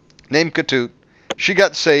 named Katut. She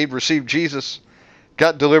got saved, received Jesus,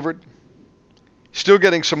 got delivered, still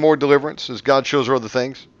getting some more deliverance as God shows her other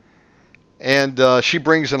things. And she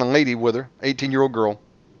brings in a lady with her, 18-year-old girl,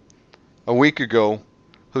 a week ago,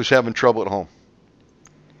 who's having trouble at home.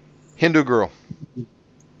 Hindu girl.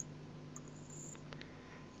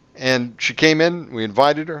 And she came in, we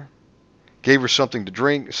invited her, gave her something to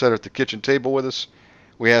drink, sat her at the kitchen table with us.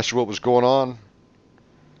 We asked her what was going on.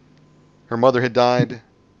 Her mother had died.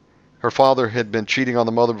 Her father had been cheating on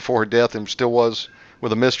the mother before her death and still was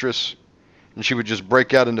with a mistress. And she would just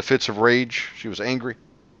break out into fits of rage. She was angry.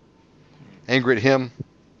 Angry at him.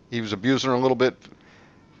 He was abusing her a little bit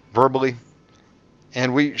verbally.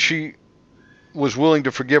 And she was willing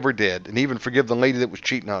to forgive her dad and even forgive the lady that was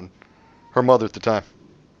cheating on her mother at the time.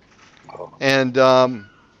 And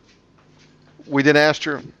we then asked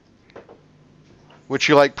her, would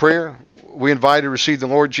she like prayer? We invited her to receive the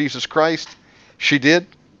Lord Jesus Christ. She did.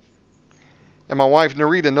 And my wife,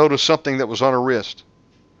 Narita, noticed something that was on her wrist,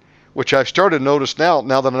 which I've started to notice now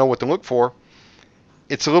that I know what to look for.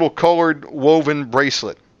 It's a little colored woven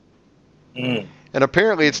bracelet. And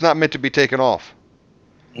apparently it's not meant to be taken off.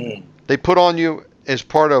 They put on you as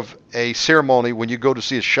part of a ceremony when you go to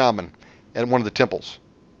see a shaman at one of the temples.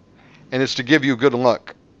 And it's to give you good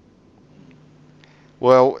luck.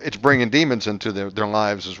 Well, it's bringing demons into their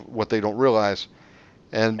lives is what they don't realize.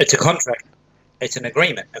 And it's a contract. It's an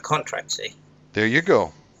agreement, a contract, see? There you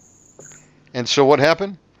go. And so what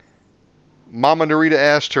happened? Mama Narita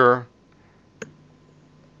asked her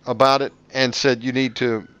about it and said, you need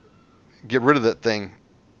to get rid of that thing.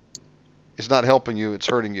 It's not helping you. It's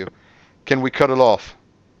hurting you. Can we cut it off?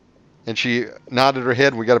 And she nodded her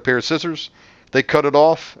head. We got a pair of scissors. They cut it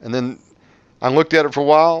off. And then I looked at it for a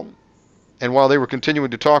while. And while they were continuing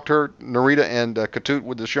to talk to her, Narita and Katut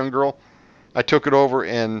with this young girl, I took it over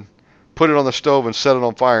and put it on the stove and set it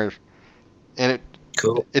on fire. And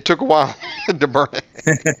it took a while to burn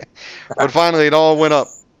it. But finally it all went up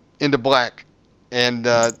into black and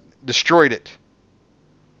destroyed it.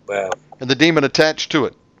 Wow. And the demon attached to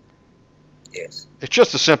it. Yes. It's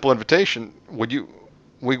just a simple invitation. Would you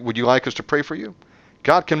like us to pray for you?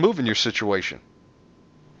 God can move in your situation.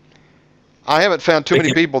 I haven't found too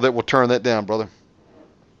many people that will turn that down, brother.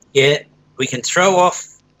 Yeah, we can throw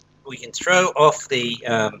off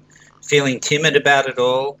the feeling timid about it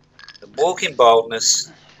all, walk in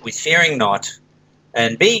boldness with fearing not,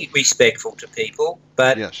 and be respectful to people.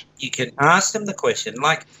 But yes, you can ask them the question.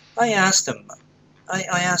 Like I asked them,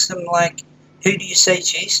 like, who do you say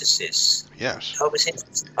Jesus is? Yes.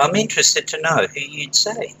 I'm interested to know who you'd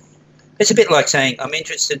say. It's a bit like saying, I'm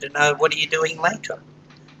interested to know what are you doing later.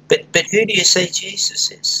 But who do you say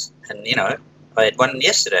Jesus is? And, I had one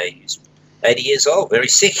yesterday who's 80 years old, very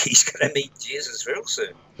sick. He's going to meet Jesus real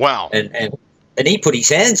soon. Wow. And he put his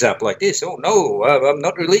hands up like this. Oh, no, I'm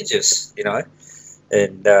not religious,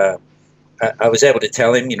 And I was able to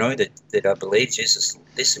tell him, that I believe Jesus.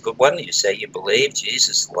 This is a good one. You say you believe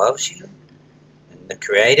Jesus loves you. And the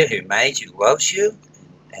Creator who made you loves you.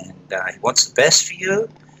 And he wants the best for you.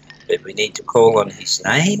 But we need to call on his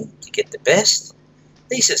name to get the best.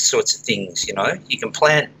 These are sorts of things, you can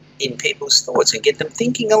plant in people's thoughts and get them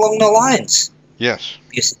thinking along the lines. Yes.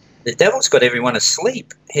 Because the devil's got everyone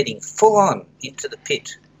asleep, heading full on into the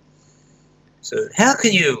pit. So how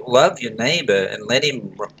can you love your neighbor and let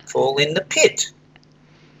him fall in the pit?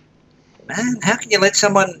 Man, how can you let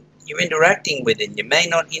someone you're interacting with and you may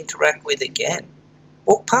not interact with again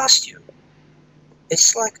walk past you?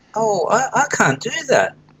 It's like, I can't do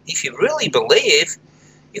that. If you really believe,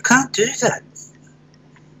 you can't do that.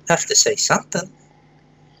 Have to say something.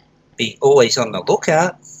 Be always on the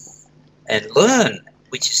lookout and learn,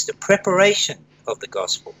 which is the preparation of the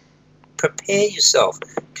gospel. Prepare yourself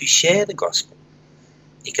to share the gospel.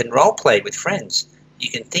 You can role play with friends. You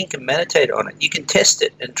can think and meditate on it. You can test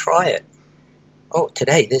it and try it. Oh,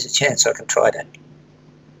 today there's a chance I can try that.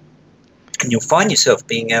 And you'll find yourself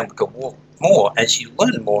being able to walk more as you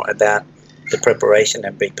learn more about the preparation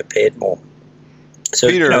and be prepared more. So,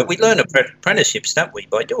 Peter, we learn apprenticeships, don't we,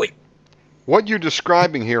 by doing. What you're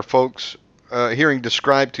describing here, folks, hearing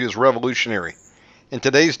described to you as revolutionary in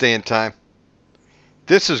today's day and time.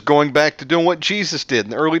 This is going back to doing what Jesus did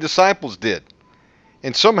and the early disciples did.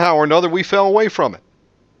 And somehow or another, we fell away from it.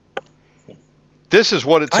 This is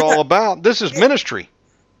what it's all about. This is ministry.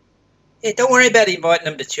 Yeah, don't worry about inviting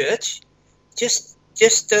them to church. Just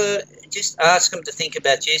ask them to think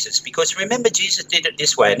about Jesus, because remember Jesus did it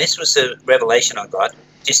this way, and this was the revelation I got,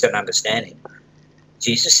 just an understanding.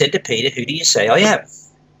 Jesus said to Peter, who do you say I am?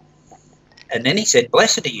 And then he said,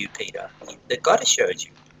 blessed are you, Peter, that God has showed you.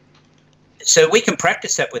 So we can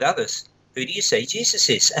practice that with others. Who do you say Jesus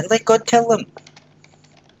is? And let God tell them.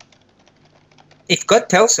 If God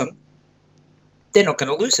tells them, they're not going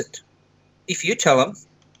to lose it. If you tell them,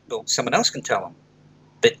 well, someone else can tell them.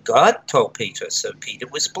 But God told Peter, so Peter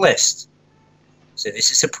was blessed. So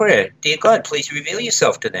this is a prayer. Dear God, please reveal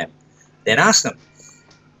yourself to them. Then ask them,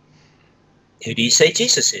 who do you say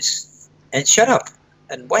Jesus is? And shut up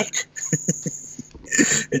and wait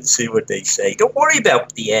and see what they say. Don't worry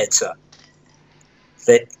about the answer.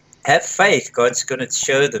 Let have faith, God's going to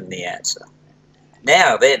show them the answer.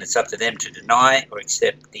 Now then, it's up to them to deny or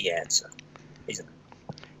accept the answer, isn't it?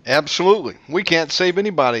 Absolutely. We can't save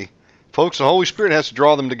anybody. Folks, the Holy Spirit has to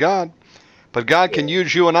draw them to God. But God can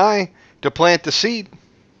use you and I to plant the seed.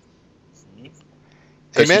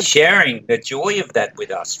 Because Amen. He's sharing the joy of that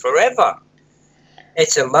with us forever.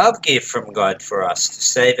 It's a love gift from God for us to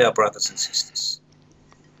save our brothers and sisters.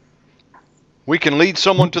 We can lead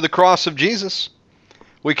someone to the cross of Jesus.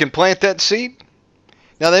 We can plant that seed.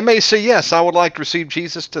 Now, they may say, yes, I would like to receive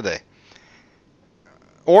Jesus today.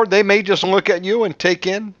 Or they may just look at you and take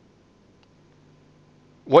in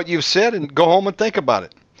what you've said and go home and think about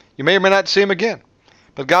it. You may or may not see him again.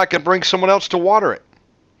 But God can bring someone else to water it.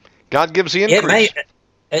 God gives the increase.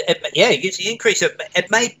 He gives the increase.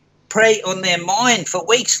 It may prey on their mind for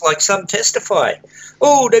weeks, like some testify.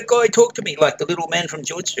 Oh, that guy talked to me, like the little man from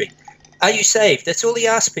George Street. Are you saved? That's all he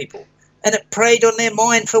asked people. And it preyed on their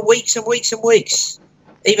mind for weeks and weeks and weeks.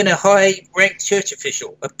 Even a high-ranked church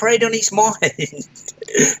official, it preyed on his mind.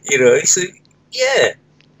 So,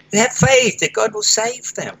 have faith that God will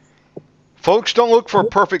save them. Folks, don't look for a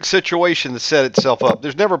perfect situation to set itself up.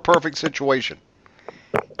 There's never a perfect situation.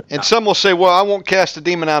 And some will say, well, I won't cast a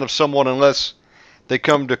demon out of someone unless they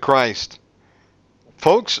come to Christ.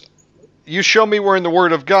 Folks, you show me where in the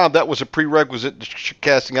Word of God that was a prerequisite to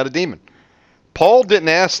casting out a demon. Paul didn't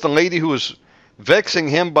ask the lady who was vexing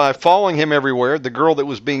him by following him everywhere, the girl that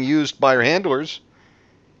was being used by her handlers.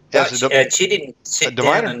 She didn't sit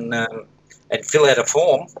down and fill out a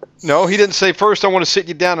form. No, he didn't say, first I want to sit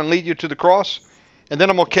you down and lead you to the cross, and then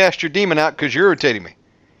I'm going to cast your demon out because you're irritating me.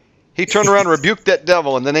 He turned around and rebuked that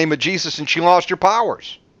devil in the name of Jesus, and she lost her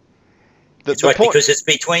powers. That's right, because it's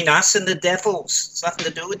between us and the devils. It's nothing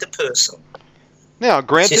to do with the person. Now,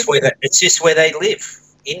 granted, it's just where they live,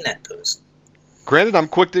 in that person. Granted, I'm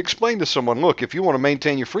quick to explain to someone, look, if you want to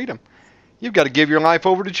maintain your freedom, you've got to give your life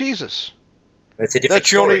over to Jesus.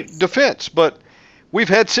 That's your only defense. But we've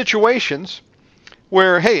had situations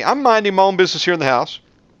where, hey, I'm minding my own business here in the house.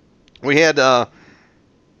 We had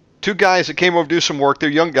two guys that came over to do some work. They're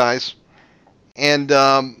young guys. And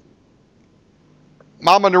Mama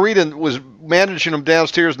Narita was managing them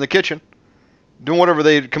downstairs in the kitchen, doing whatever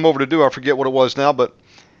they'd come over to do. I forget what it was now, but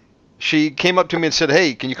she came up to me and said,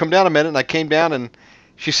 hey, can you come down a minute? And I came down, and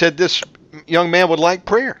she said, this young man would like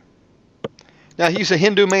prayer. Now, he's a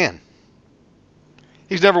Hindu man.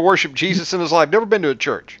 He's never worshiped Jesus in his life, never been to a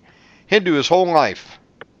church. Hindu his whole life.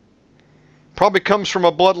 Probably comes from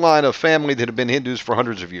a bloodline of family that have been Hindus for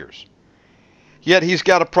hundreds of years. Yet he's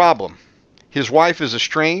got a problem. His wife is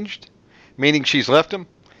estranged, meaning she's left him.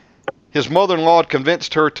 His mother-in-law had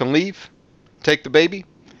convinced her to leave, take the baby.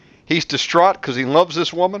 He's distraught because he loves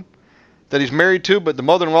this woman that he's married to, but the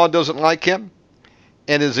mother-in-law doesn't like him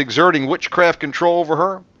and is exerting witchcraft control over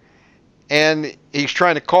her. And he's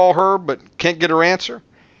trying to call her but can't get her answer.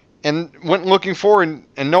 And went looking for her,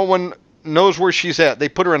 and no one knows where she's at. They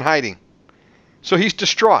put her in hiding. So he's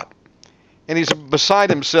distraught. And he's beside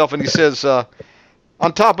himself, and he says,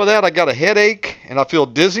 on top of that, I got a headache, and I feel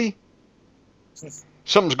dizzy.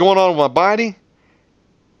 Something's going on with my body.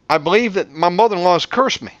 I believe that my mother-in-law has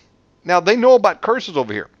cursed me. Now, they know about curses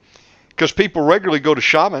over here because people regularly go to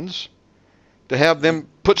shamans to have them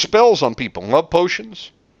put spells on people, love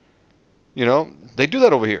potions. They do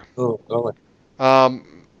that over here. Oh, God.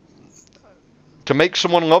 To make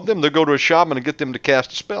someone love them, they go to a shaman and get them to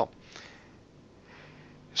cast a spell.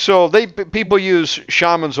 So people use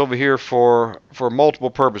shamans over here for multiple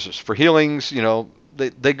purposes, for healings.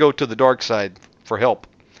 They go to the dark side for help.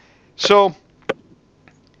 So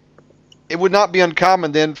it would not be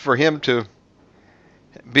uncommon then for him to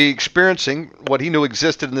be experiencing what he knew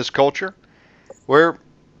existed in this culture, where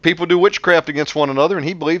people do witchcraft against one another, and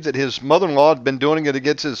he believed that his mother-in-law had been doing it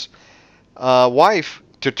against his wife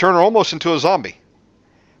to turn her almost into a zombie,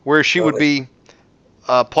 where she would be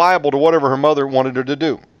pliable to whatever her mother wanted her to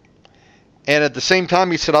do. And at the same time,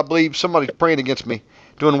 he said, I believe somebody's praying against me,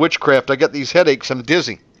 doing witchcraft. I got these headaches. I'm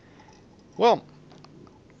dizzy. Well,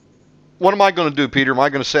 what am I going to do, Peter? Am I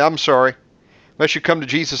going to say, I'm sorry? Unless you come to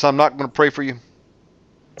Jesus, I'm not going to pray for you?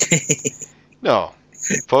 No,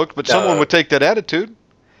 folks, but someone would take that attitude.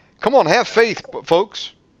 Come on, have faith,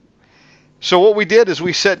 folks. So what we did is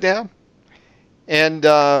we sat down, and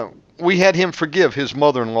we had him forgive his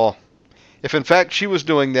mother-in-law. If in fact she was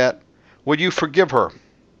doing that, would you forgive her?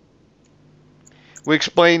 We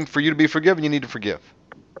explained, for you to be forgiven, you need to forgive.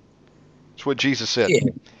 That's what Jesus said. Yeah.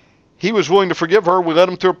 He was willing to forgive her. We led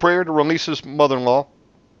him through a prayer to release his mother-in-law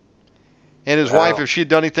and his wife if she had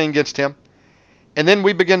done anything against him. And then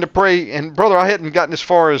we began to pray. And brother, I hadn't gotten as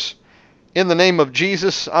far as, in the name of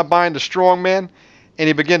Jesus, I bind a strong man. and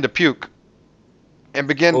he began to puke and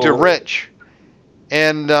began to retch.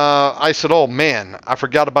 And I said, oh, man, I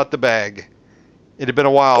forgot about the bag. It had been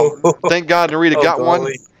a while. Thank God Narita got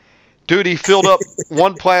one. Dude, he filled up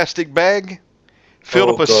one plastic bag, filled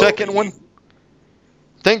up a second one.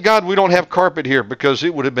 Thank God we don't have carpet here because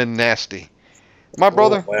it would have been nasty. My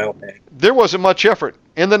brother, there wasn't much effort.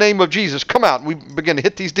 In the name of Jesus, come out. We began to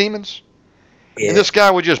hit these demons. Yeah. And this guy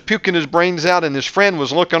was just puking his brains out, and his friend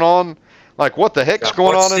was looking on like, what the heck's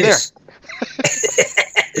going on in there?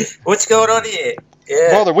 What's going on here? Yeah.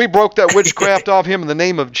 Brother, we broke that witchcraft off him in the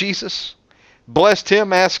name of Jesus. Blessed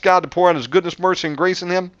him, asked God to pour out his goodness, mercy, and grace in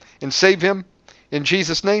him and save him in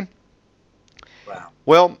Jesus' name. Wow.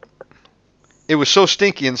 Well, it was so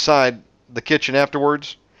stinky inside the kitchen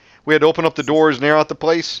afterwards. We had to open up the doors and air out the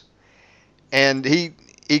place. And he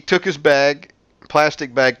took his bag,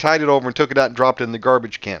 plastic bag, tied it over and took it out and dropped it in the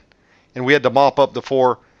garbage can. And we had to mop up the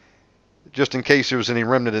floor just in case there was any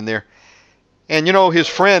remnant in there. And, you know, his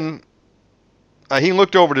friend, he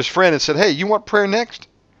looked over at his friend and said, hey, you want prayer next?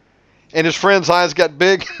 And his friend's eyes got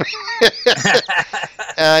big.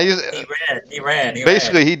 He ran.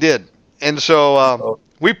 Basically, he did. And so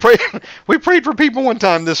we prayed for people one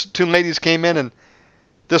time. This two ladies came in, and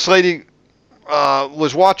this lady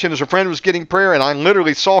was watching as her friend was getting prayer, and I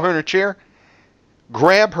literally saw her in her chair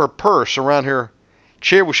grab her purse around her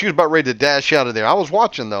chair where she was about ready to dash out of there. I was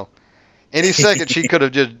watching, though. Any second, she could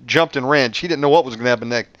have just jumped and ran. She didn't know what was going to happen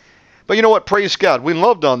next. But you know what? Praise God. We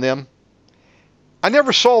loved on them. I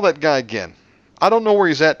never saw that guy again. I don't know where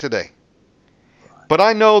he's at today. But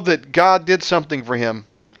I know that God did something for him.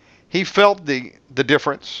 He felt the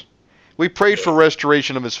difference. We prayed for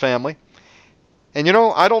restoration of his family. And you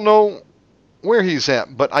know, I don't know where he's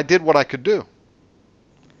at, but I did what I could do.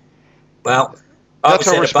 Well, that's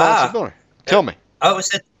our responsibility. Tell me.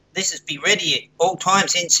 This is Be Ready at all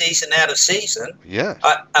times, in season, out of season. Yeah.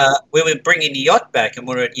 We were bringing the yacht back, and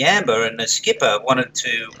we were at Yamba, and the skipper wanted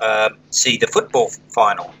to see the football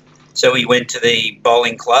final. So we went to the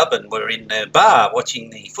bowling club, and we're in the bar watching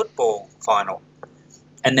the football final.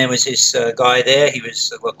 And there was this guy there. He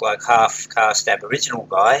looked like half-caste Aboriginal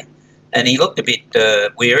guy, and he looked a bit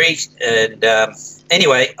weary. And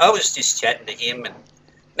anyway, I was just chatting to him, and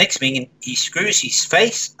next thing, he screws his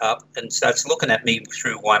face up and starts looking at me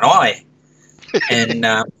through one eye. And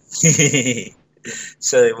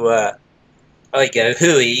so I go,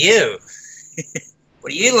 who are you?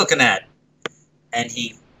 What are you looking at? And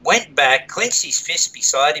he went back, clenched his fist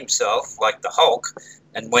beside himself like the Hulk,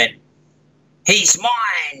 and went, he's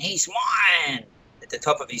mine, at the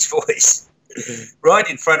top of his voice, right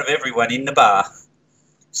in front of everyone in the bar.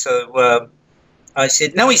 So I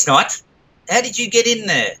said, no, he's not. How did you get in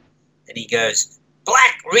there? And he goes,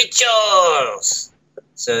 Black Rituals.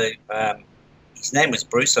 So his name was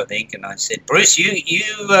Bruce, I think. And I said, Bruce, you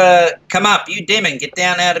come up, you demon, get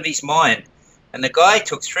down out of his mind. And the guy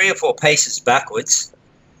took 3 or 4 paces backwards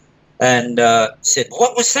and said,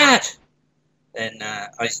 what was that? And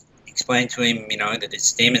I explained to him, you know, that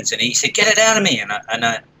it's demons. And he said, get it out of me. And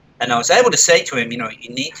I was able to say to him, you know, you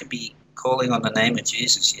need to be calling on the name of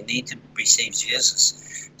Jesus. You need to receive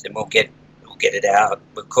Jesus. Then we'll get it out.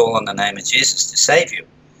 We'll call on the name of Jesus to save you.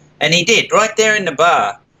 And he did, right there in the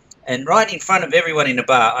bar. And right in front of everyone in the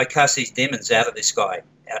bar, I cast these demons out of this guy.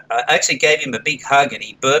 I actually gave him a big hug, and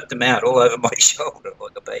he burped them out all over my shoulder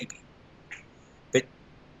like a baby. But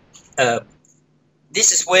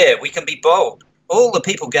this is where we can be bold. All the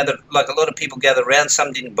people gathered, like a lot of people gathered around,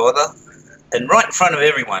 some didn't bother. And right in front of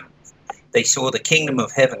everyone, they saw the kingdom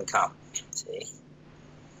of heaven come. See?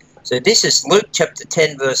 So this is Luke chapter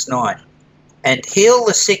 10, verse 9. And heal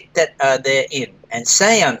the sick that are therein, and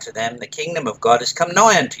say unto them, the kingdom of God is come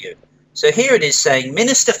nigh unto you. So here it is saying,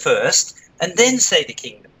 minister first, and then say the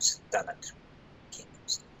kingdom's done it.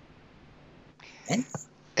 Amen?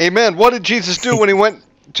 Amen. What did Jesus do when he went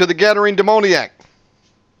to the Gadarene demoniac?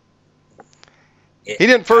 Yeah, he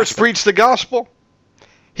didn't first preach the gospel.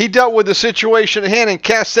 He dealt with the situation at hand and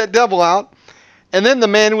cast that devil out. And then the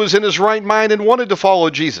man was in his right mind and wanted to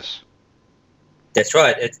follow Jesus. That's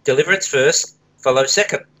right. It's deliverance first, follow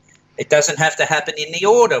second. It doesn't have to happen in the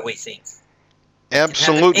order we think.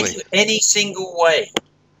 Absolutely. Any single way.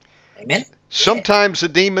 Amen? Sometimes the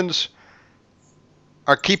demons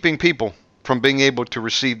are keeping people from being able to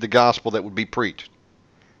receive the gospel that would be preached.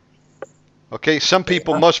 Okay, some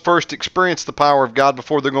people must first experience the power of God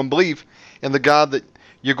before they're going to believe in the God that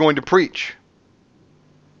you're going to preach.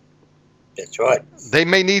 That's right. They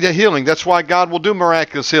may need a healing. That's why God will do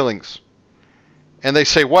miraculous healings. And they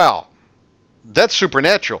say, wow, that's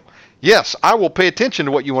supernatural. Yes, I will pay attention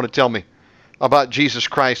to what you want to tell me about Jesus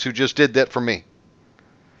Christ who just did that for me.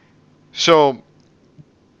 So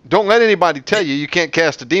don't let anybody tell you can't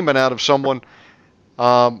cast a demon out of someone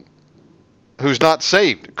who's not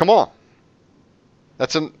saved. Come on.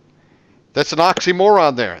 That's an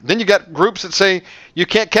oxymoron there. Then you got groups that say you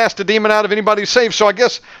can't cast a demon out of anybody who's saved. So I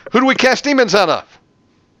guess, who do we cast demons out of?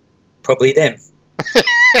 Probably them.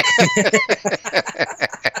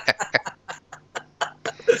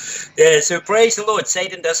 Yeah, so praise the Lord.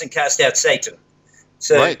 Satan doesn't cast out Satan.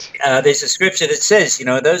 So right. There's a scripture that says,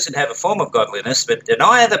 those that have a form of godliness but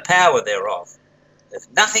deny the power thereof have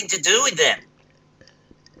nothing to do with them.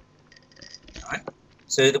 Right?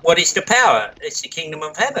 So what is the power? It's the kingdom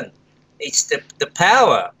of heaven. It's the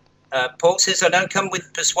power. Paul says, I don't come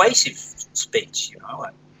with persuasive speech. I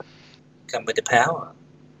come with the power.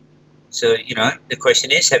 So, the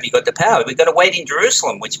question is, have you got the power? We've got to wait in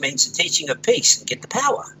Jerusalem, which means the teaching of peace, and get the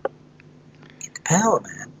power. Get the power,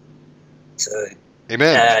 man. So,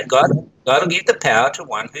 amen. God will give the power to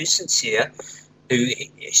one who's sincere,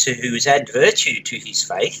 who's add virtue to his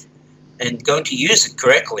faith, and going to use it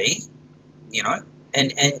correctly,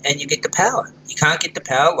 and you get the power. You can't get the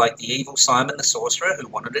power like the evil Simon the sorcerer who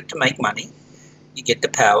wanted it to make money. You get the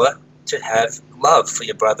power to have love for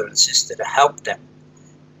your brother and sister, to help them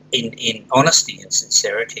in honesty and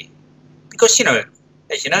sincerity. Because,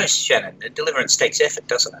 as you know, Shannon, the deliverance takes effort,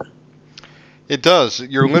 doesn't it? It does.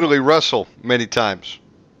 You're literally wrestle many times.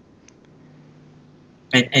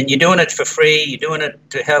 And you're doing it for free. You're doing it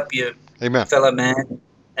to help your Amen. fellow man.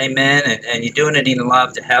 Amen. And you're doing it in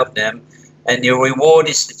love to help them. And your reward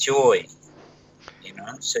is the joy.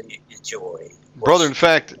 So your joy. Brother, in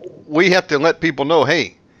fact, we have to let people know,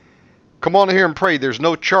 hey, come on here and pray. There's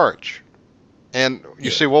no charge. And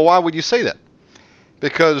you say, well, why would you say that?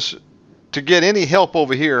 Because to get any help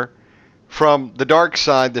over here from the dark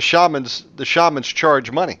side, the shamans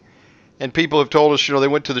charge money. And people have told us, they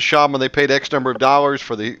went to the shaman, they paid X number of dollars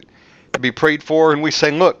to be prayed for. And we say,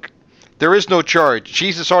 look, there is no charge.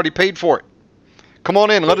 Jesus already paid for it. Come on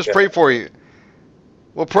in, let us pray for you.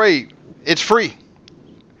 Well, pray. It's free.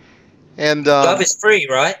 And love is free,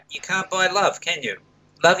 right? You can't buy love, can you?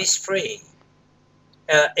 Love is free.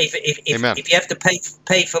 If you have to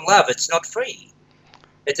pay for love, it's not free.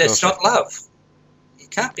 It's not love.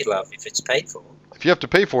 It can't be love if it's paid for. If you have to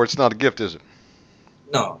pay for it, it's not a gift, is it?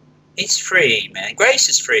 No, it's free, man. Grace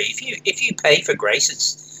is free. If you pay for grace,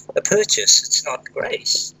 it's a purchase. It's not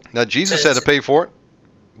grace. Now Jesus had to pay for it,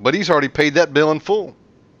 but he's already paid that bill in full.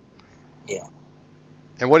 Yeah.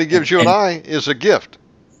 And what he gives you and I is a gift.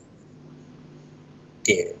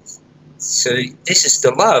 Yeah. So this is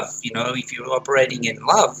the love, if you're operating in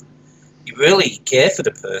love, you really care for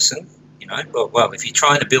the person, Well, if you're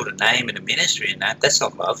trying to build a name and a ministry and that's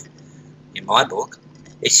not love in my book.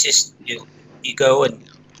 It's just you go and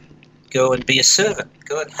be a servant,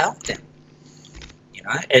 go and help them,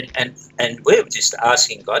 and we're just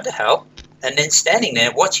asking God to help and then standing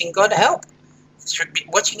there watching God help,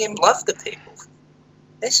 watching him love the people.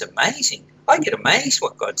 That's amazing. I get amazed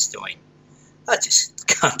what God's doing. I just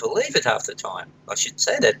can't believe it half the time. I should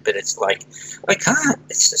say that, but it's like, I can't.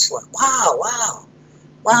 It's just like, wow,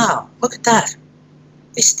 look at that.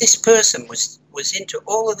 This person was into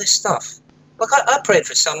all of this stuff. Like, I prayed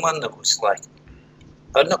for someone that was like,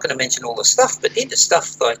 I'm not going to mention all the stuff, but into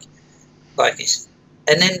stuff like this.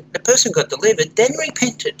 And then the person got delivered, then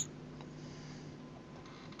repented.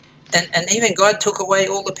 And even God took away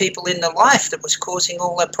all the people in their life that was causing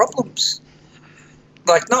all their problems.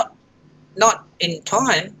 Like, not in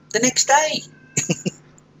time, the next day.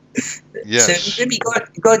 Yes. So maybe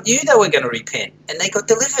God knew they were going to repent, and they got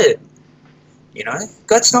delivered.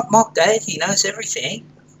 God's not mocked, Dave. He knows everything.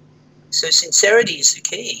 So sincerity is the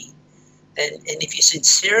key. And if you're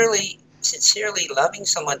sincerely loving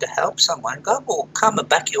someone to help someone, God will come and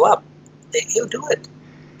back you up. He'll do it.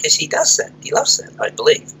 Because he does that. He loves that, I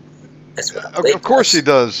believe. That's what I believe. Of course he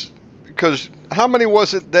does. Because how many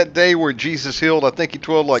was it that day where Jesus healed? I think he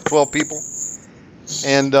healed like 12 people.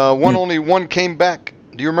 And only one came back.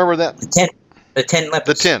 Do you remember that? The 10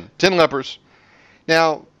 lepers. The 10 lepers.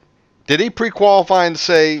 Now, did he pre-qualify and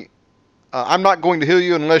say, I'm not going to heal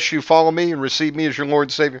you unless you follow me and receive me as your Lord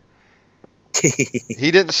and Savior?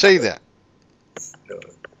 He didn't say that.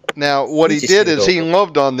 Now, what he did is he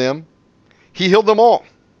loved on them. He healed them all.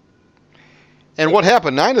 And what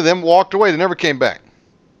happened? 9 of them walked away. They never came back.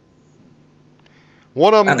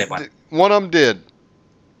 One of them did.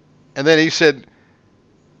 And then he said,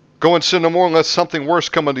 go and sin no more unless something worse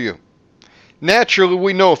come unto you. Naturally,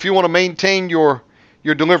 we know if you want to maintain your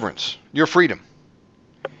deliverance, your freedom,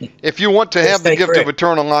 if you want to have the gift of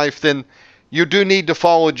eternal life, then you do need to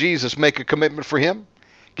follow Jesus, make a commitment for him,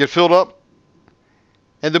 get filled up,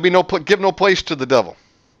 and there'll be give no place to the devil.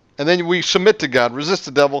 And then we submit to God, resist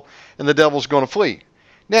the devil, and the devil's going to flee.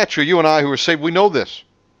 Naturally, you and I who are saved, we know this.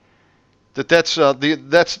 That's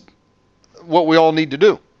what we all need to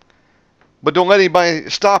do. But don't let anybody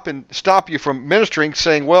stop you from ministering,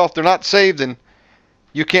 saying, well, if they're not saved, then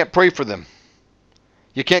you can't pray for them.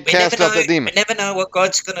 You can't cast out the demon. We never know what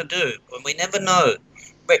God's going to do. We never know.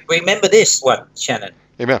 Remember this one, Shannon.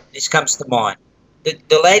 Amen. This comes to mind.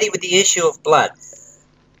 The lady with the issue of blood.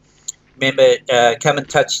 Remember, come and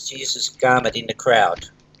touch Jesus' garment in the crowd.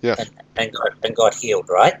 Yes. And got healed,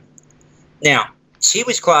 right? Now, she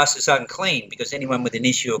was classed as unclean because anyone with an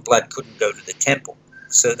issue of blood couldn't go to the temple.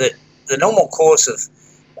 So the normal course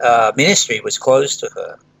of ministry was closed to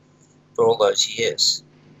her for all those years.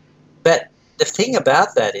 But the thing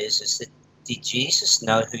about that is that did Jesus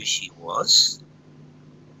know who she was?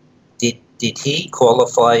 Did he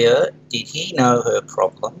qualify her? Did he know her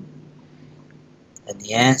problem? And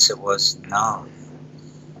the answer was no.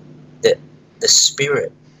 The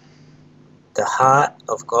Spirit, the heart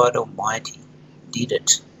of God Almighty, did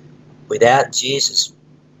it without Jesus'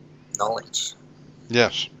 knowledge.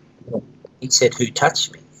 Yes. He said, who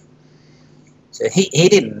touched me? So he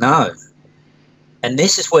didn't know. And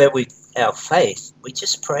this is where our faith, we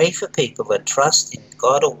just pray for people and trust in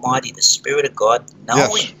God Almighty, the Spirit of God,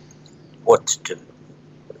 knowing what to do.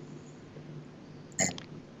 And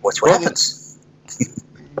watch what happens.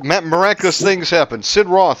 Miraculous things happen. Sid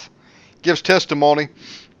Roth gives testimony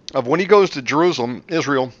of when he goes to Jerusalem,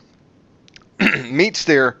 Israel, meets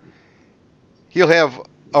there, he'll have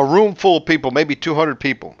a room full of people, maybe 200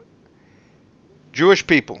 people. Jewish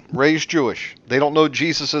people, raised Jewish. They don't know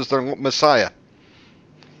Jesus as their Messiah.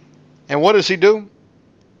 And what does he do?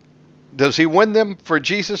 Does he win them for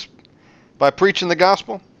Jesus by preaching the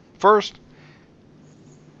gospel first?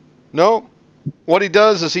 No. What he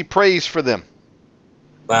does is he prays for them.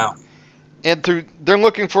 Wow. And they're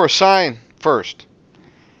looking for a sign first.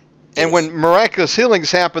 And when miraculous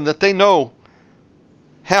healings happen that they know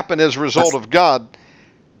happen as a result of God,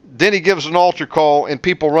 then he gives an altar call and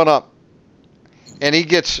people run up. And he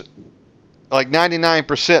gets like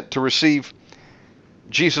 99% to receive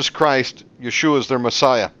Jesus Christ, Yeshua, as their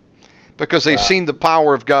Messiah. Because they've seen the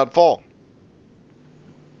power of God fall.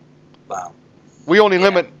 Wow. We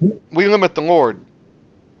limit the Lord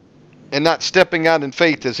and not stepping out in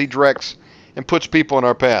faith as he directs and puts people in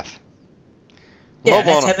our path. Yeah,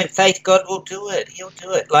 that's having faith. God will do it. He'll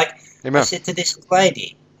do it. Like Amen. I said to this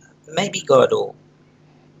lady, maybe God will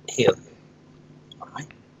heal you. All right?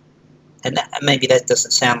 And maybe that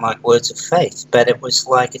doesn't sound like words of faith, but it was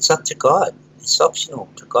like it's up to God. It's optional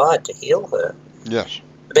to God to heal her. Yes.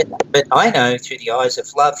 But I know through the eyes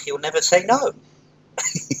of love, he'll never say no.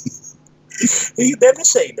 He'll never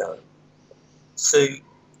say no. So,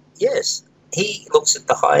 yes, he looks at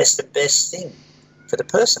the highest and best thing for the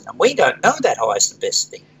person. And we don't know that highest and best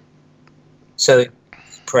thing. So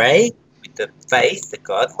pray with the faith that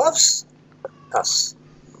God loves us.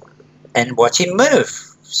 And watch him move.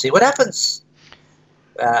 See what happens.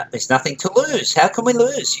 There's nothing to lose. How can we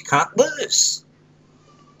lose? You can't lose.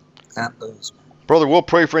 Can't lose. Brother, we'll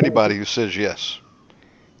pray for anybody who says yes.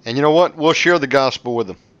 And you know what? We'll share the gospel with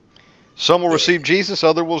them. Some will receive Jesus,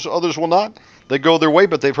 others will not. They go their way,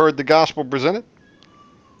 but they've heard the gospel presented.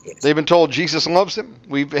 Yes. They've been told Jesus loves them.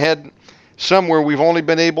 We've had some where we've only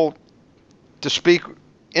been able to speak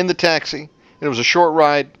in the taxi, and it was a short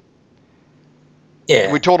ride.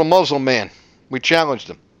 Yeah. We told a Muslim man, we challenged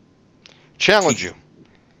him. Challenge you.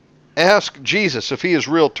 Ask Jesus if he is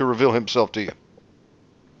real to reveal himself to you.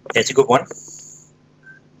 That's a good one.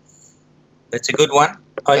 That's a good one.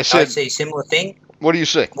 I say a similar thing. What do you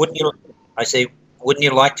say? Wouldn't you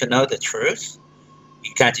like to know the truth?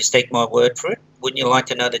 You can't just take my word for it. Wouldn't you like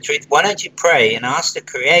to know the truth? Why don't you pray and ask the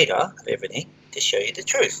Creator of everything to show you the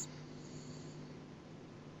truth?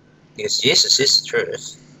 Because Jesus is the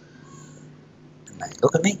truth. And they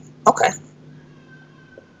look at me. Okay.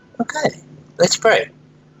 Let's pray.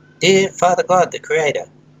 Dear Father God, the Creator,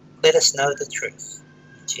 let us know the truth.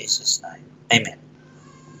 In Jesus' name. Amen.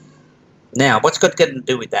 Now, what's God going to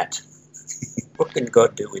do with that? What can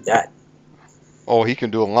God do with that? Oh, he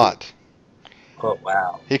can do a lot. Oh,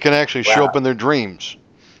 wow. He can actually show up in their dreams.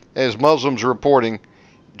 As Muslims are reporting,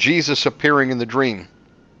 Jesus appearing in the dream.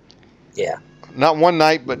 Yeah. Not one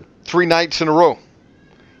night, but 3 nights in a row.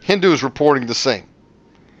 Hindus reporting the same.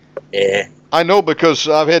 Yeah. I know because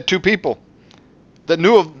I've had 2 people that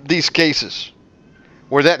knew of these cases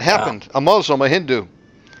where that happened. Wow. A Muslim, a Hindu,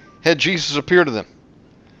 had Jesus appear to them.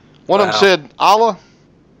 One of them said, Allah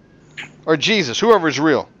or Jesus, whoever is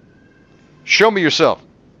real, show me yourself.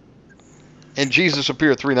 And Jesus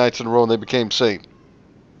appeared 3 nights in a row and they became saved.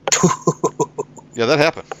 Yeah, that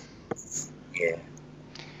happened. Yeah.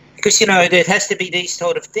 Because, there has to be these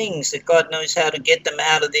sort of things that God knows how to get them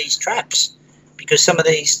out of these traps. Because some of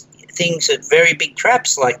these things are very big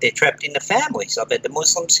traps, like they're trapped in the families. I bet the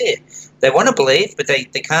Muslims here. They want to believe, but they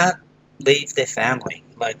can't leave their family.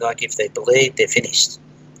 Like if they believe, they're finished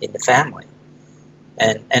in the family.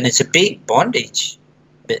 And it's a big bondage.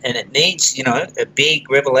 And it needs, a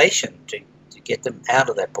big revelation to get them out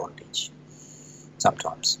of that bondage.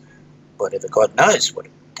 Sometimes. Whatever God knows what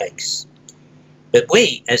it takes. But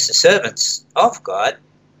we, as the servants of God,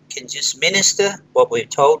 can just minister what we're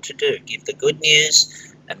told to do. Give the good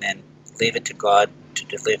news and then leave it to God to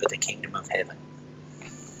deliver the kingdom of heaven.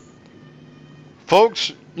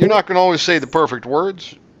 Folks, you're not going to always say the perfect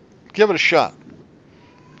words. Give it a shot.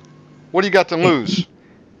 What do you got to lose?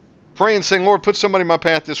 Pray and saying, Lord, put somebody in my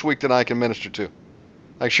path this week that I can minister to.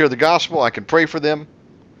 I can share the gospel. I can pray for them.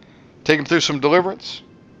 Take them through some deliverance.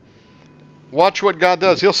 Watch what God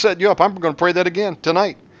does. He'll set you up. I'm going to pray that again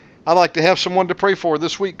tonight. I'd like to have someone to pray for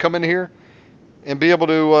this week. Come in here and be able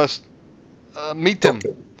to meet them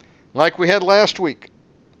like we had last week.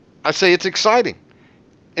 I say it's exciting.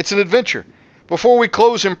 It's an adventure. Before we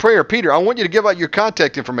close in prayer, Peter, I want you to give out your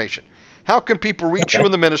contact information. How can people reach you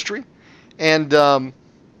in the ministry and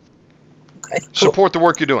support the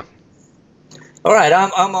work you're doing? All right,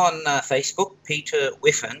 I'm on Facebook, Peter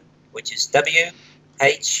Whiffin, which is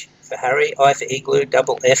W-H for Harry, I for Igloo,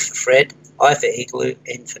 double F for Fred, I for Igloo,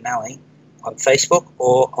 N for Nelly, on Facebook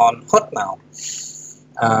or on Hotmail.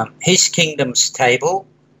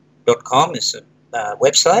 HisKingdomsTable.com is a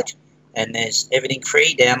website, and there's everything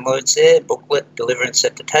free, downloads there, booklet, Deliverance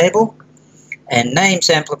at the Table. And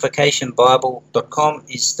NamesamplificationBible.com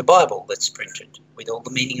is the Bible that's printed with all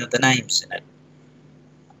the meaning of the names in it.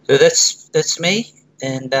 So that's me,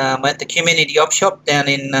 and I'm at the Community Op Shop down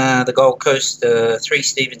in the Gold Coast, 3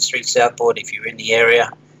 Stephen Street, Southport. If you're in the area,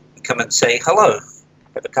 come and say hello,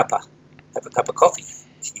 have a cup of coffee,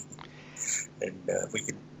 and we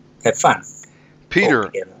can have fun.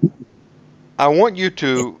 Peter, I want you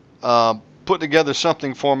to put together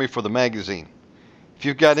something for me for the magazine. If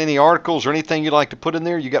you've got any articles or anything you'd like to put in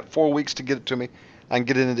there, you got 4 weeks to get it to me. I can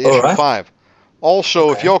get it into issue 5.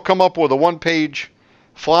 Also, if y'all come up with a 1-page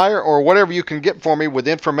flyer or whatever you can get for me with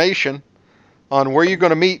information on where you're going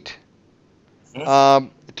to meet to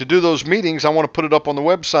do those meetings, I want to put it up on the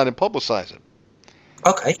website and publicize it.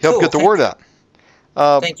 Okay, Help get the word out.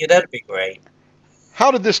 Thank you. That'd be great.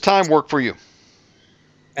 How did this time work for you?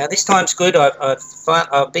 This time's good.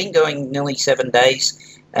 I've been going nearly 7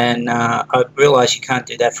 days, and I realise you can't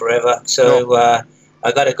do that forever. So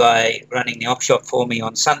I got a guy running the op shop for me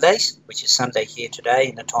on Sundays, which is Sunday here today,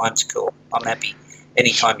 and the time's cool. I'm happy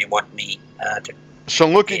anytime you want me to. So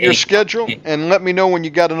look at your schedule and let me know when you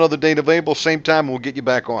got another date available. Same time, we'll get you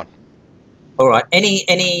back on. All right.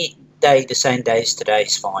 Any day, the same day as today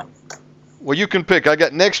is fine. Well, you can pick. I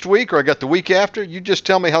got next week or I got the week after. You just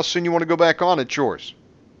tell me how soon you want to go back on. It's yours.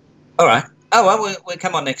 All right. Oh, well, we'll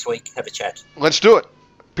come on next week, have a chat. Let's do it.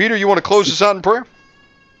 Peter, you want to close us out in prayer?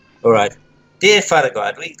 All right. Dear Father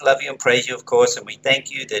God, we love you and praise you, of course, and we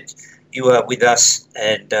thank you that you are with us,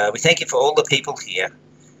 and we thank you for all the people here.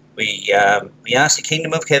 We ask the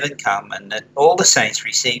kingdom of heaven come, and that all the saints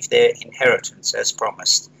receive their inheritance as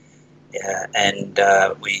promised. And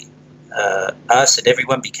we ask that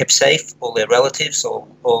everyone be kept safe, all their relatives,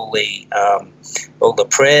 all the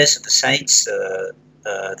prayers of the saints,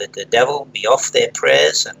 that the devil be off their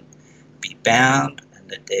prayers and be bound, and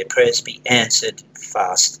that their prayers be answered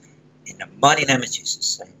fast. In the mighty name of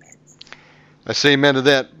Jesus, amen. I say amen to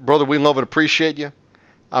that. Brother, we love and appreciate you.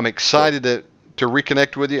 I'm excited to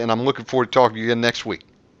reconnect with you, and I'm looking forward to talking to you again next week.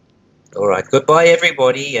 All right. Goodbye,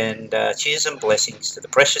 everybody, and cheers and blessings to the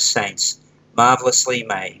precious saints, marvelously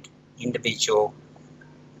made, individual,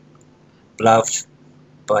 loved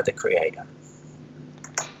by the Creator.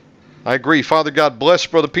 I agree. Father God, bless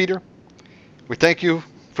Brother Peter. We thank you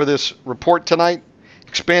for this report tonight.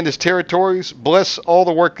 Expand his territories. Bless all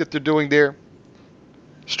the work that they're doing there.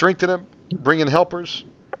 Strengthen them. Bring in helpers.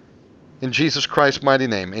 In Jesus Christ's mighty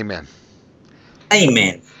name, amen.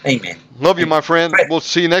 Amen. Amen. Love you, my friend. We'll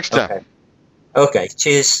see you next time. Okay.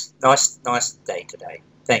 Cheers. Nice day today.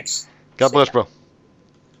 Thanks. God bless, bro.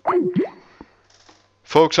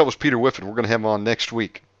 Folks, that was Peter Whiffin. We're going to have him on next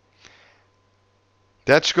week.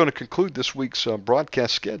 That's going to conclude this week's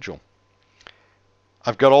broadcast schedule.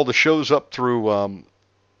 I've got all the shows up through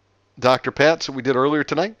Dr. Pat's that we did earlier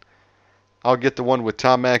tonight. I'll get the one with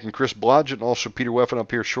Tom Mack and Chris Blodgett, and also Peter Whiffin up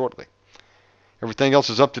here shortly. Everything else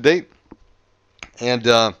is up to date. And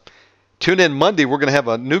tune in Monday. We're going to have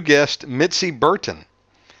a new guest, Mitzi Burton.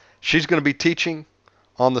 She's going to be teaching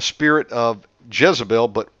on the spirit of Jezebel,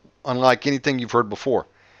 but unlike anything you've heard before.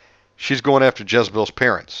 She's going after Jezebel's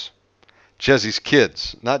parents, Jezzy's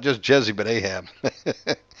kids, not just Jezzy, but Ahab.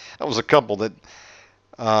 That was a couple that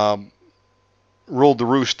ruled the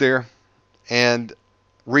roost there and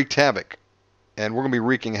wreaked havoc. And we're going to be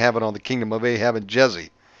wreaking havoc on the kingdom of Ahab and Jezzy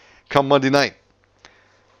come Monday night.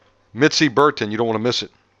 Mitzi Burton, you don't want to miss it.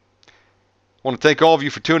 I want to thank all of you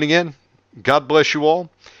for tuning in. God bless you all.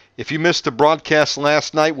 If you missed the broadcast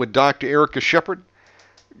last night with Dr. Erica Shepherd,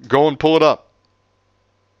 go and pull it up.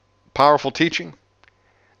 Powerful teaching.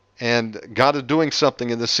 And God is doing something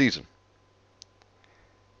in this season.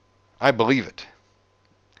 I believe it.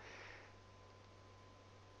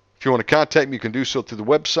 If you want to contact me, you can do so through the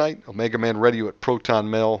website,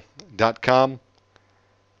 omegamanradio@protonmail.com.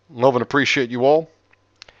 Love and appreciate you all.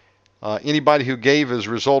 Anybody who gave as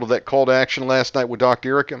a result of that call to action last night with Dr.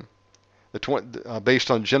 Erica,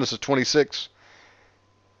 based on Genesis 26,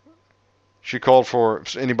 she called for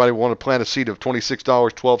anybody who wanted to plant a seed of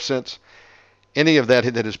 $26.12. Any of that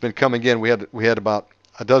has been coming in. We had about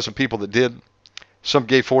a dozen people that did. Some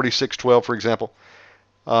gave $46.12, for example.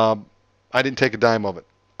 I didn't take a dime of it.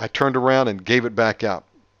 I turned around and gave it back out,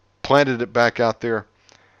 planted it back out there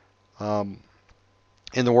in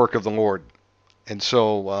the work of the Lord. And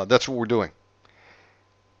so that's what we're doing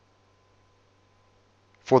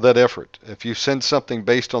for that effort. If you send something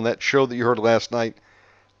based on that show that you heard last night,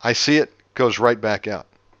 I see it, goes right back out.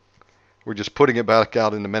 We're just putting it back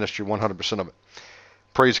out in the ministry, 100% of it.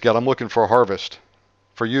 Praise God. I'm looking for a harvest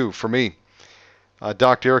for you, for me.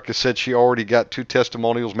 Dr. Erica said she already got 2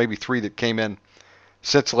 testimonials, maybe 3 that came in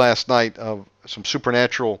since last night of some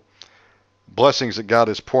supernatural blessings that God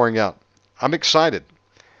is pouring out. I'm excited.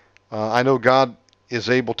 I know God is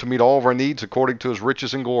able to meet all of our needs according to his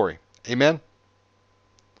riches and glory. Amen.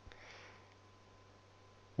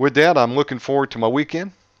 With that, I'm looking forward to my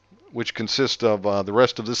weekend, which consists of the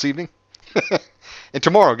rest of this evening. And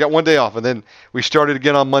tomorrow, got one day off, and then we started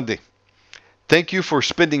again on Monday. Thank you for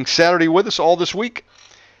spending Saturday with us all this week.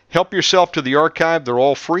 Help yourself to the archive. They're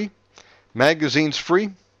all free. Magazine's free.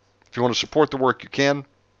 If you want to support the work, you can.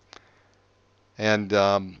 And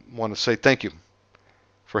want to say thank you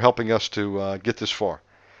for helping us to get this far.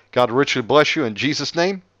 God richly bless you in Jesus'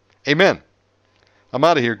 name. Amen. I'm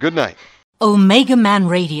out of here. Good night. Omegaman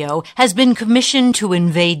Radio has been commissioned to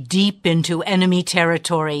invade deep into enemy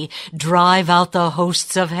territory, drive out the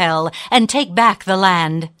hosts of hell, and take back the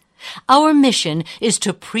land. Our mission is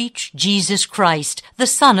to preach Jesus Christ, the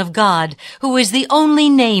Son of God, who is the only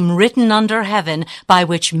name written under heaven by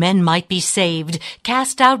which men might be saved,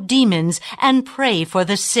 cast out demons, and pray for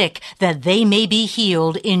the sick that they may be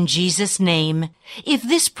healed in Jesus' name. If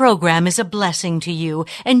this program is a blessing to you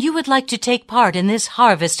and you would like to take part in this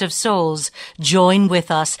harvest of souls, join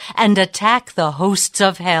with us and attack the hosts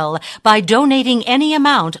of hell by donating any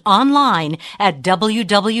amount online at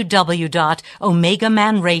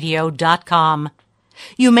www.omegamanradio.com.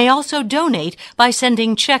 You may also donate by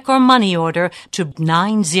sending check or money order to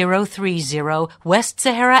 9030 West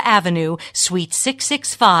Sahara Avenue, Suite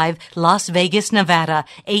 665, Las Vegas, Nevada,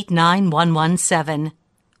 89117.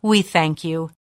 We thank you.